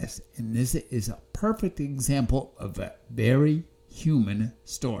captivating in this. And this is a perfect example of a very human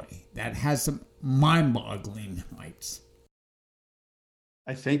story that has some mind-boggling heights.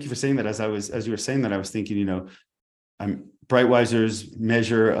 I thank you for saying that. As you were saying that, I was thinking, Breitweiser's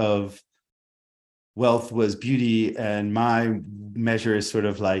measure of wealth was beauty, and my measure is sort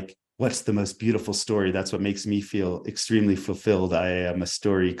of like, what's the most beautiful story? That's what makes me feel extremely fulfilled. I am a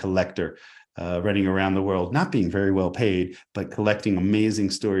story collector, running around the world, not being very well paid, but collecting amazing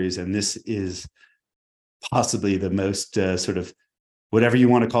stories. And this is possibly the most sort of, whatever you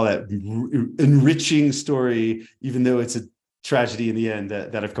want to call that, enriching story, even though it's a tragedy in the end,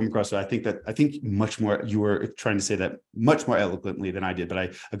 that I've come across. So I think much more, you were trying to say that much more eloquently than I did, but I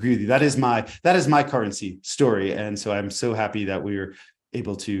agree with you. That is my currency story. And so I'm so happy that we were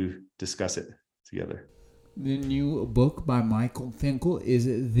able to discuss it together. The new book by Michael Finkel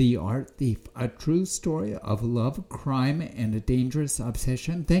is The Art Thief, a true story of love, crime, and a dangerous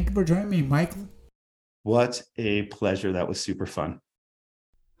obsession. Thank you for joining me, Michael. What a pleasure. That was super fun.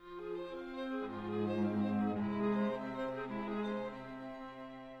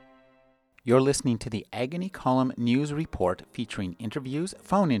 You're listening to the Agony Column News Report, featuring interviews,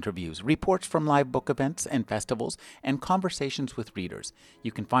 phone interviews, reports from live book events and festivals, and conversations with readers.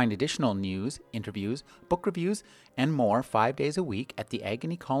 You can find additional news, interviews, book reviews, and more 5 days a week at the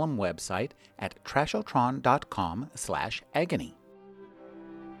Agony Column website at trashotron.com/agony.